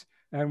Leagues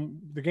and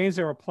the games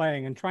they were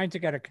playing, and trying to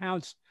get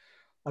accounts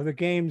of the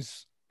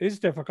games is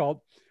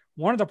difficult.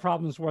 One of the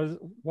problems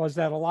was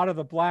that a lot of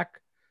the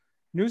Black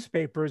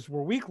newspapers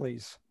were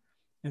weeklies,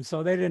 and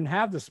so they didn't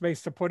have the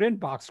space to put in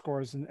box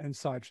scores and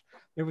such.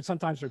 They would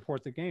sometimes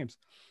report the games.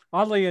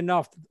 Oddly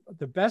enough,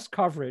 the best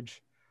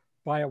coverage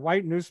by a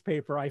white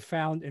newspaper I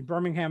found in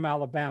Birmingham,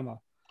 Alabama.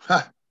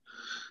 Huh.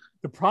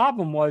 The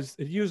problem was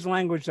it used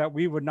language that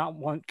we would not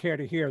care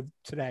to hear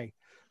today.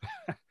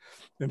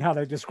 And how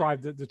they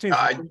described the teams.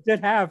 They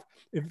did have,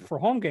 for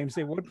home games,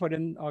 they would put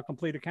in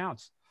complete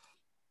accounts.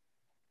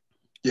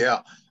 Yeah,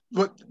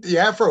 but the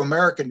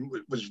Afro-American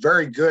was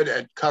very good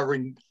at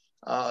covering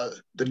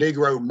the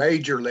Negro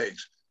major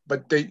leagues,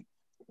 but they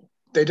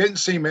didn't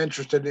seem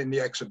interested in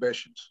the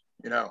exhibitions,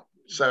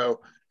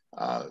 So,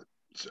 I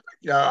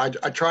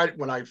tried,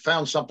 when I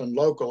found something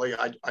locally,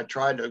 I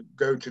tried to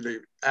go to the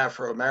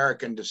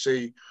Afro-American to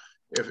see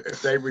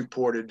if they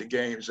reported the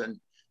games, and,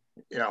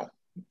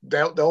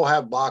 they'll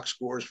have box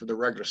scores for the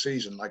regular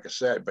season, like I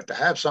said, but to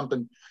have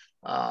something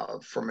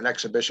from an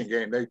exhibition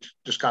game, they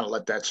just kind of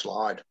let that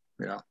slide,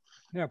 Yeah,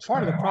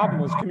 part of the problem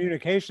was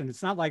communication.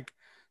 It's not like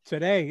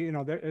today,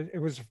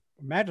 it was,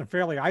 imagine,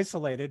 fairly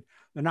isolated.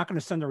 They're not going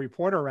to send a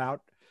reporter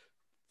out.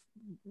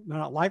 They're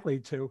not likely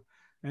to.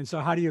 And so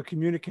how do you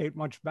communicate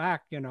much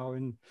back,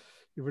 and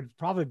it would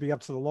probably be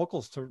up to the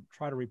locals to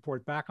try to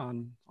report back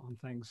on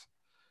things.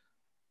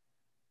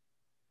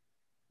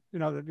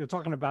 You're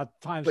talking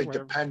about times where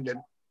dependent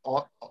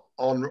on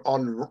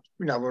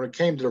when it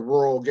came to the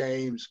rural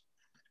games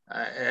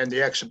and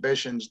the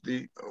exhibitions,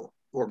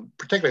 or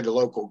particularly the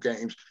local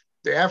games,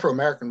 the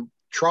Afro-American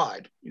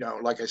tried,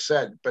 like I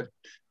said, but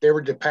they were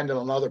dependent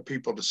on other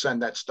people to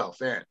send that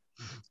stuff in.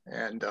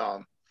 And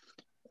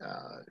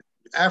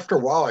after a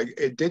while,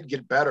 it did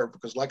get better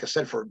because, like I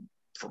said, for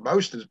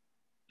most of,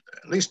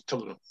 at least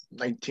till the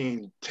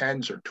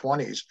 1910s or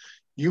 20s,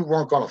 you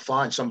weren't going to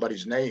find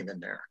somebody's name in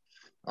there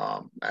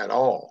at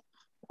all.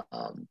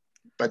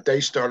 But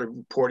they started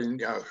reporting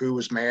who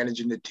was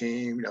managing the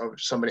team.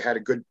 If somebody had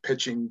a good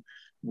pitching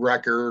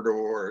record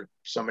or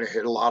somebody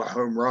hit a lot of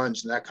home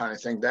runs and that kind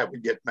of thing, that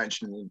would get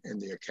mentioned in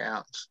the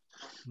accounts.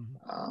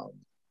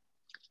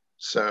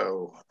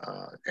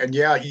 And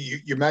yeah,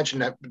 you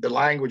mentioned that the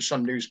language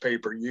some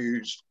newspaper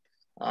used.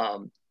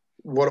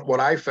 What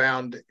I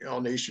found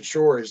on the Eastern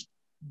Shore is,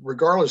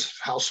 regardless of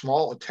how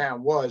small a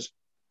town was,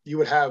 you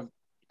would have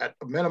at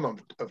a minimum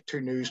of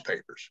 2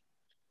 newspapers.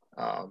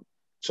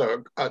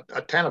 So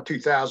a town of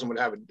 2,000 would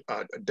have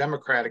a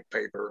Democratic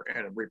paper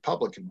and a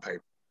Republican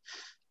paper.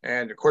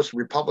 And of course, the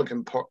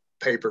Republican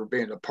paper,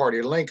 being the party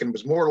of Lincoln,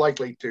 was more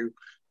likely to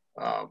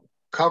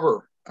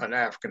cover an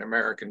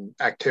African-American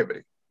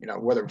activity,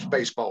 whether it's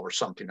baseball or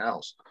something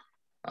else.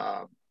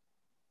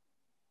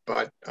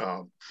 but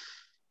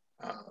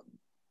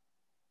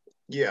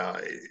yeah,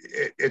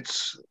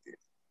 it's.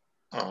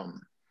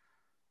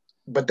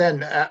 But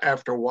then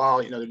after a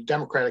while, the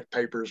Democratic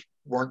papers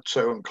weren't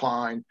so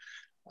inclined,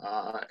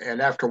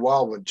 and after a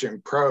while with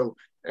Jim Crow,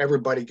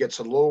 everybody gets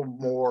a little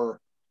more.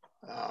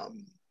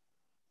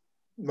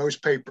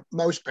 Most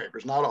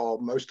papers, not all,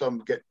 most of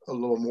them get a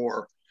little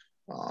more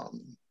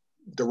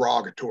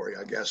derogatory,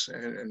 I guess,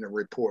 in the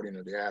reporting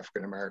of the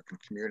African American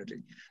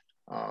community.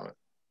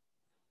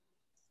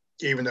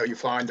 Even though you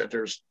find that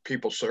there's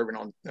people serving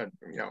on,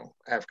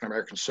 African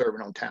Americans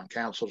serving on town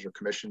councils or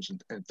commissions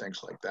and things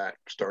like that,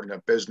 starting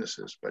up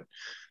businesses. But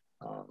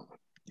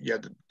yeah,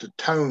 the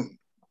tone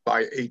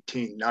by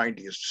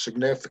 1890 is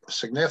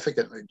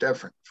significantly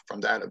different from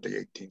that of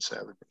the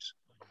 1870s.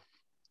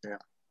 Yeah.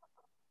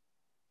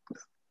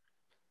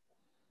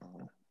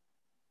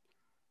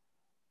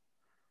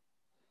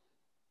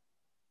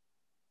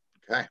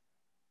 Okay.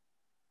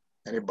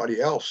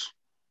 Anybody else?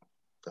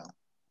 So.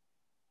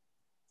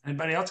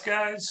 Anybody else,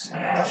 guys?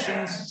 Any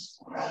questions?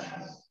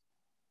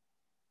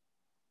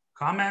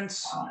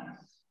 Comments?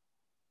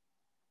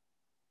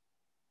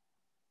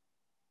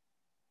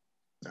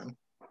 No.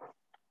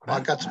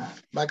 Well,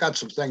 I got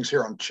some things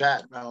here on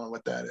chat. I don't know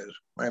what that is.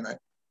 Wait a minute.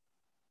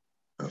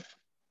 Oh.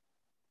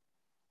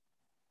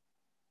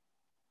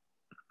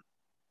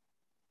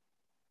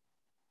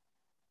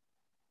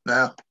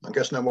 No, I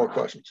guess no more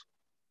questions.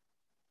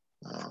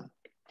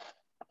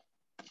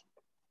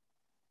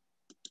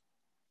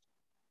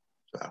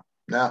 So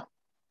now,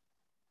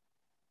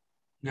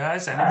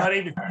 guys,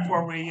 anybody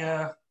before we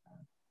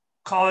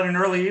call it an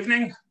early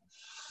evening?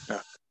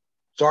 Yeah.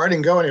 Sorry I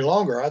didn't go any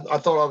longer. I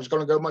thought I was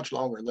going to go much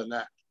longer than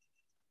that.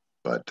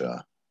 But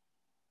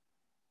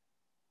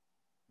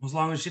as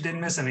long as you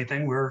didn't miss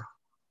anything, we're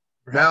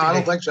no, I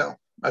don't think so.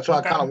 That's why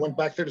I kind of went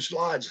back through the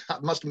slides. I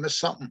must have missed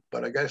something,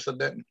 but I guess I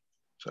didn't.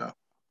 So,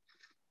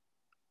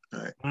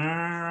 all right. All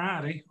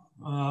righty.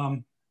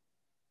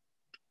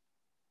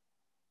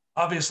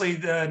 Obviously,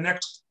 the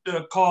next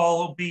call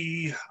will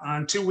be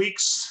on 2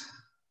 weeks,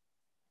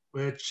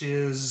 which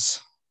is,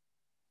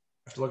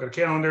 I have to look at a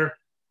calendar,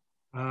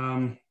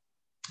 the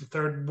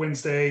third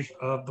Wednesday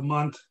of the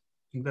month. I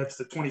think that's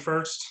the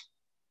 21st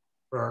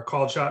for our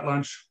called shot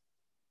lunch.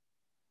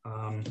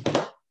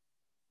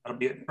 That'll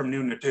be from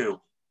noon to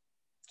 2.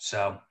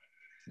 So,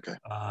 okay.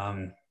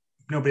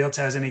 If nobody else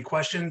has any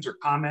questions or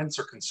comments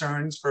or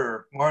concerns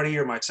for Marty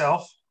or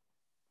myself,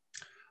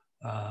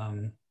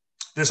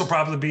 this will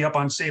probably be up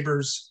on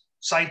SABR's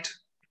site.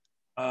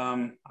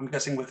 I'm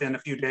guessing within a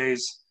few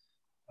days.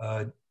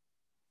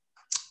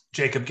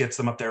 Jacob gets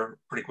them up there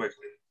pretty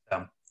quickly.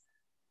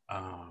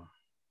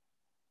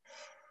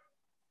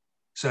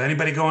 So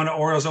anybody going to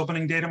Orioles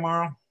opening day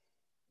tomorrow?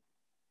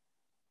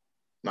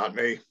 Not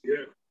me.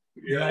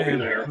 Yeah, I'll be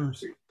there.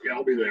 Yeah,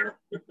 I'll be there.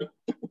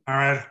 All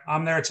right,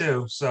 I'm there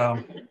too. So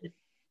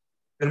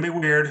gonna be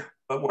weird,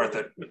 but worth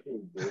it.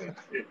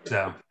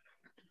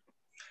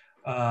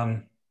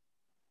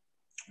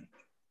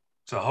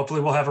 So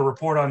hopefully we'll have a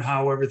report on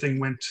how everything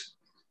went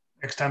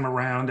next time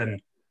around, and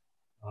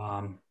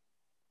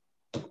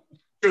sure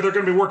they're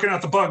going to be working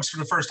out the bugs for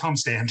the first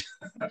homestand.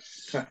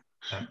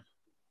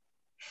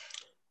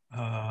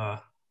 I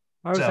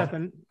was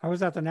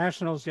at the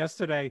Nationals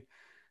yesterday,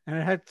 and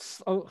it had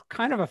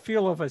kind of a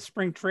feel of a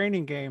spring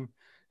training game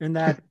in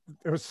that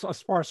there was a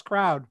sparse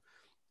crowd.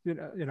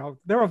 You know,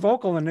 they were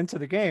vocal and into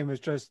the game. It's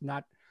just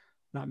not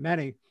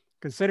many,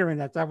 considering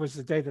that was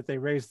the day that they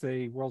raised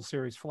the World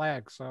Series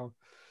flag. So,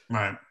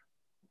 right.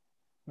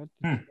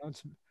 It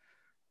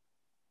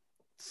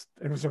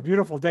was a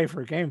beautiful day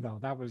for a game, though.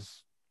 That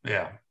was.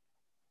 Yeah.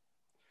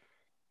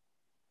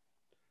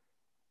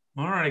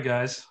 All right,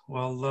 guys.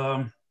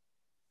 Well,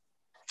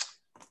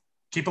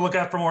 keep a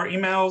lookout for more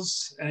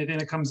emails, anything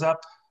that comes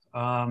up.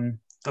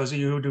 Those of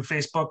you who do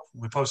Facebook,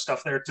 we post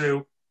stuff there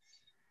too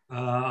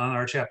on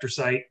our chapter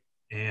site.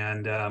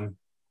 And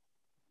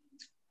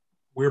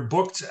we're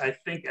booked, I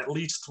think, at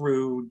least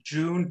through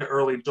June to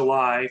early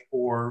July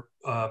for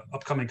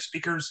upcoming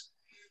speakers.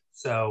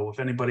 So if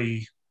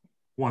anybody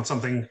wants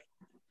something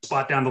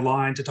spot down the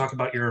line to talk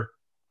about your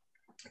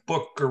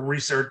book or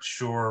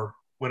research or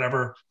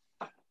whatever,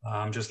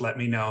 just let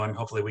me know, and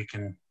hopefully we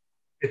can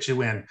get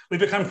you in. We've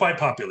become quite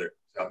popular.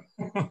 So.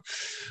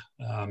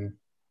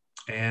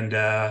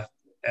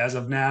 As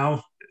of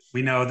now,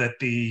 we know that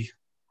the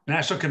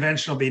National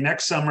Convention will be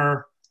next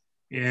summer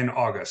in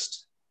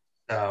August.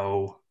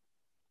 So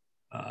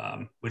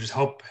we just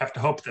have to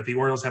hope that the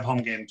Orioles have home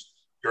games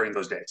during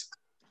those days.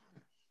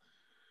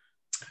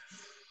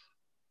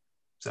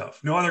 So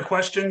if no other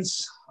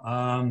questions,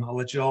 I'll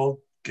let you all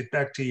get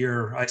back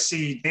to I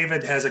see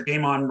David has a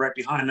game on right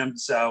behind him,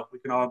 so we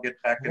can all get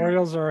back.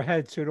 Orioles are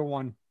ahead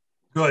 2-1.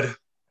 Good.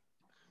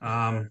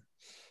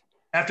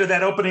 After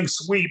that opening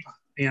sweep,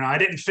 I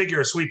didn't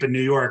figure a sweep in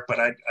New York, but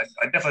I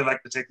definitely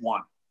like to take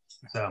one.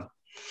 So,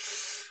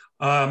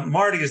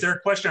 Marty, is there a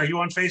question? Are you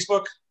on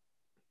Facebook?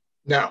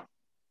 No.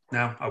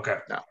 No? Okay.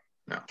 No.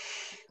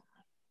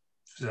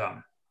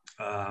 So,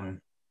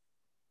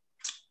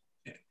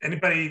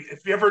 anybody,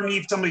 if you ever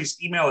need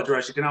somebody's email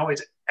address, you can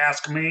always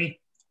ask me.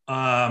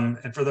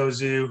 And for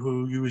those of you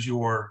who use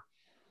your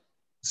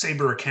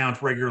SABR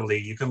account regularly,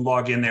 you can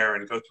log in there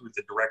and go through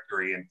the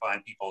directory and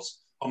find people's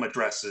home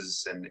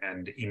addresses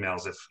and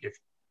emails if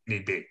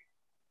need be.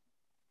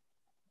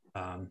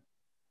 Our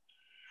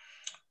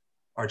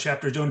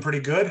chapter is doing pretty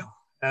good.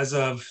 As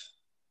of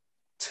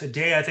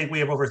today, I think we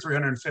have over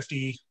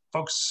 350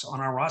 folks on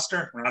our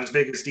roster. We're not as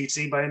big as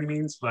DC by any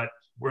means, but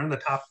we're in the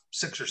top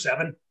 6 or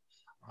 7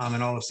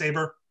 in all of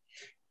SABR.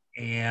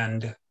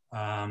 And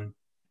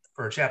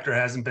for a chapter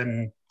hasn't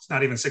been, it's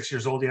not even 6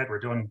 years old yet. We're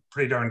doing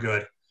pretty darn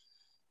good.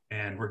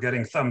 And we're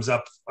getting thumbs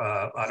up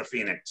out of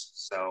Phoenix.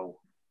 So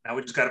now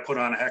we just got to put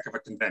on a heck of a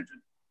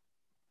convention.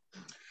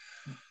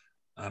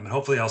 And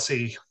hopefully I'll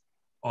see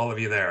all of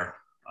you there.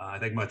 I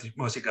think most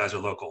of you guys are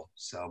local.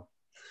 So.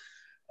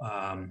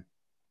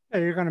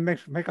 Hey, you're going to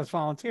make us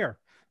volunteer.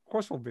 Of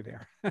course we'll be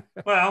there.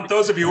 Well,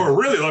 those of you who are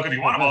really looking,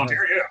 you want to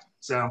volunteer, yeah.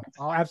 So.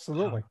 Oh,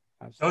 absolutely.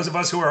 Those of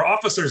us who are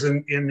officers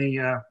in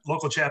the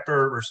local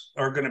chapter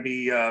are going to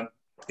be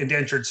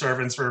indentured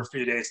servants for a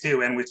few days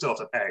too, and we still have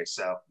to pay.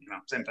 So,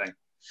 same thing.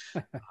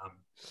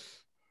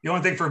 The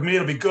only thing for me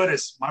it'll be good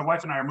is my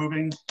wife and I are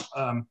moving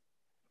a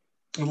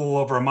little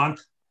over a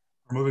month.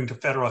 We're moving to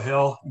Federal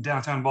Hill in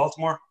downtown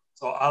Baltimore.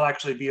 So I'll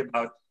actually be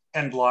about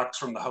 10 blocks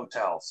from the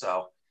hotel.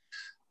 So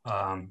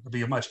it'll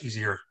be a much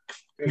easier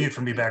commute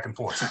for me back and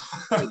forth.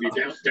 It'll be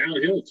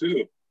downhill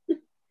too.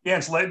 Yeah,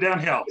 it's laid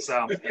downhill.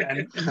 So,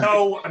 and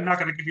no, I'm not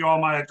going to give you all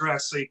my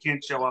address, so you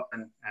can't show up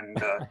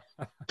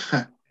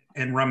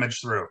and rummage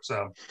through.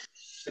 So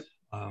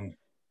there'll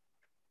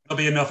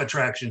be enough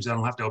attractions. I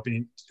don't have to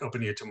open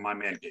you to my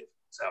man cave.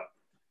 So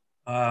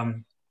I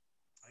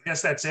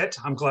guess that's it.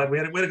 I'm glad we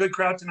had a good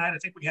crowd tonight. I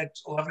think we had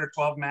 11 or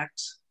 12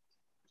 max.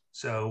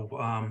 So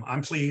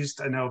I'm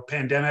pleased. I know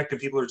pandemic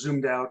and people are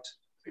zoomed out.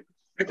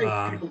 I think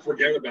people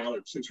forget about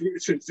it since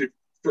the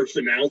first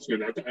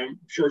announcement. I'm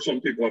sure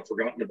some people have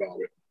forgotten about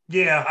it.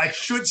 Yeah, I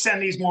should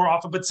send these more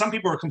often, but some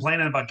people are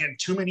complaining about getting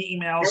too many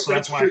emails. So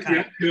that's why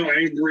I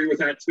agree with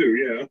that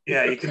too. Yeah.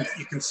 Yeah,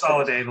 you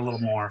consolidate a little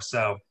more.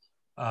 So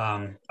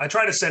I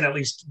try to send at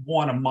least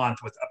one a month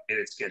with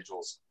updated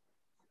schedules.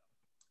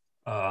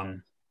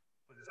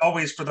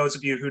 Always, for those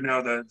of you who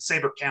know the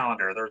SABR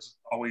calendar, there's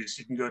always,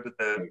 you can go to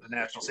the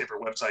National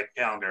SABR website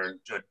calendar and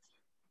you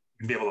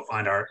can be able to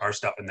find our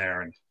stuff in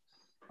there. And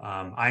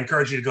I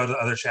encourage you to go to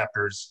other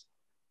chapters,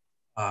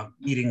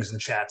 meetings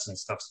and chats and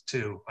stuff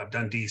too. I've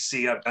done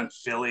DC, I've done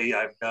Philly,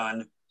 I've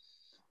done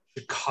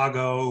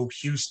Chicago,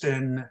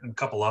 Houston, and a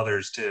couple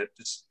others to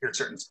just hear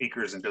certain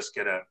speakers and just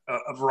get a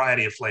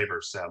variety of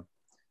flavors. So,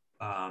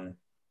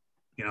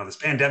 this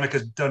pandemic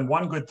has done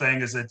one good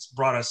thing is it's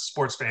brought us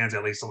sports fans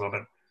at least a little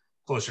bit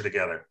closer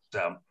together.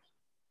 So,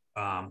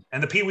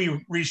 and the Pee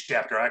Wee Reach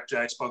chapter, actually,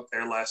 I spoke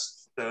there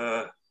last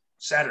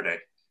Saturday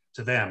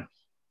to them.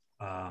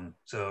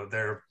 So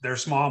they're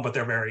small, but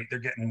they're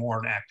getting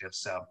more active.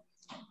 So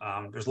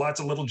there's lots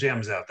of little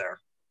gems out there.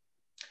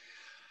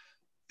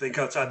 Think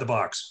outside the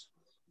box.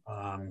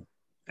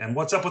 And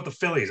what's up with the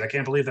Phillies? I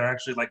can't believe they're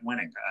actually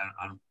winning.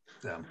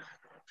 Give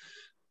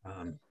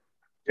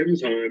them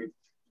time.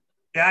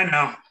 Yeah, I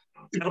know.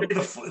 It'll be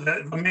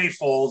the May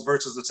fold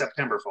versus the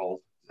September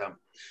fold. So,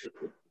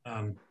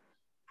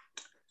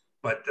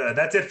 but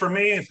that's it for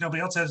me. If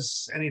nobody else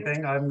has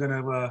anything, I'm going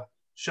to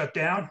shut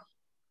down.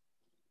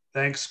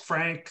 Thanks,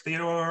 Frank,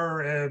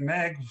 Theodore,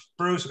 Meg,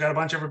 Bruce. We got a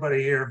bunch of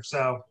everybody here.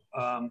 So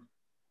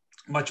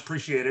much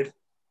appreciated.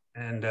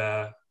 And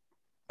if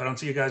I don't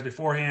see you guys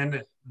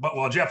beforehand,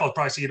 but Jeff, I'll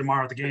probably see you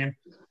tomorrow at the game.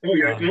 Oh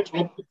yeah,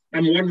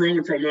 I'm one row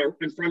in front of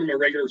my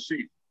regular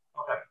seat.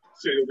 Okay.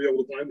 So you'll be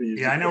able to find me.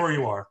 Yeah, I know where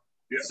you are.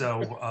 Yeah.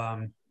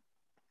 So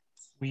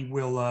we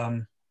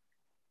will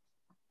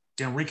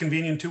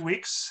reconvene in 2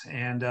 weeks.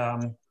 And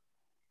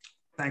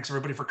thanks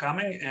everybody for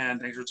coming,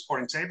 and thanks for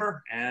supporting SABR.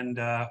 And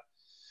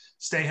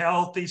stay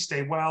healthy,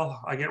 stay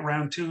well. I get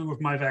round 2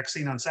 of my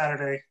vaccine on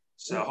Saturday.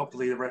 So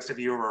hopefully the rest of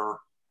you are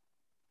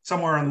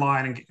somewhere in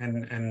line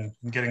and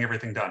getting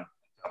everything done.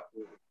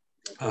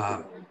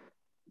 Hope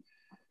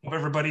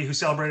everybody who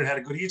celebrated had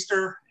a good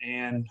Easter,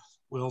 and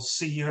we'll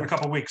see you in a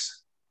couple of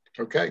weeks.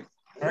 Okay.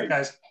 All right,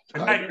 guys.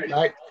 Good night.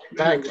 Night.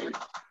 Thanks.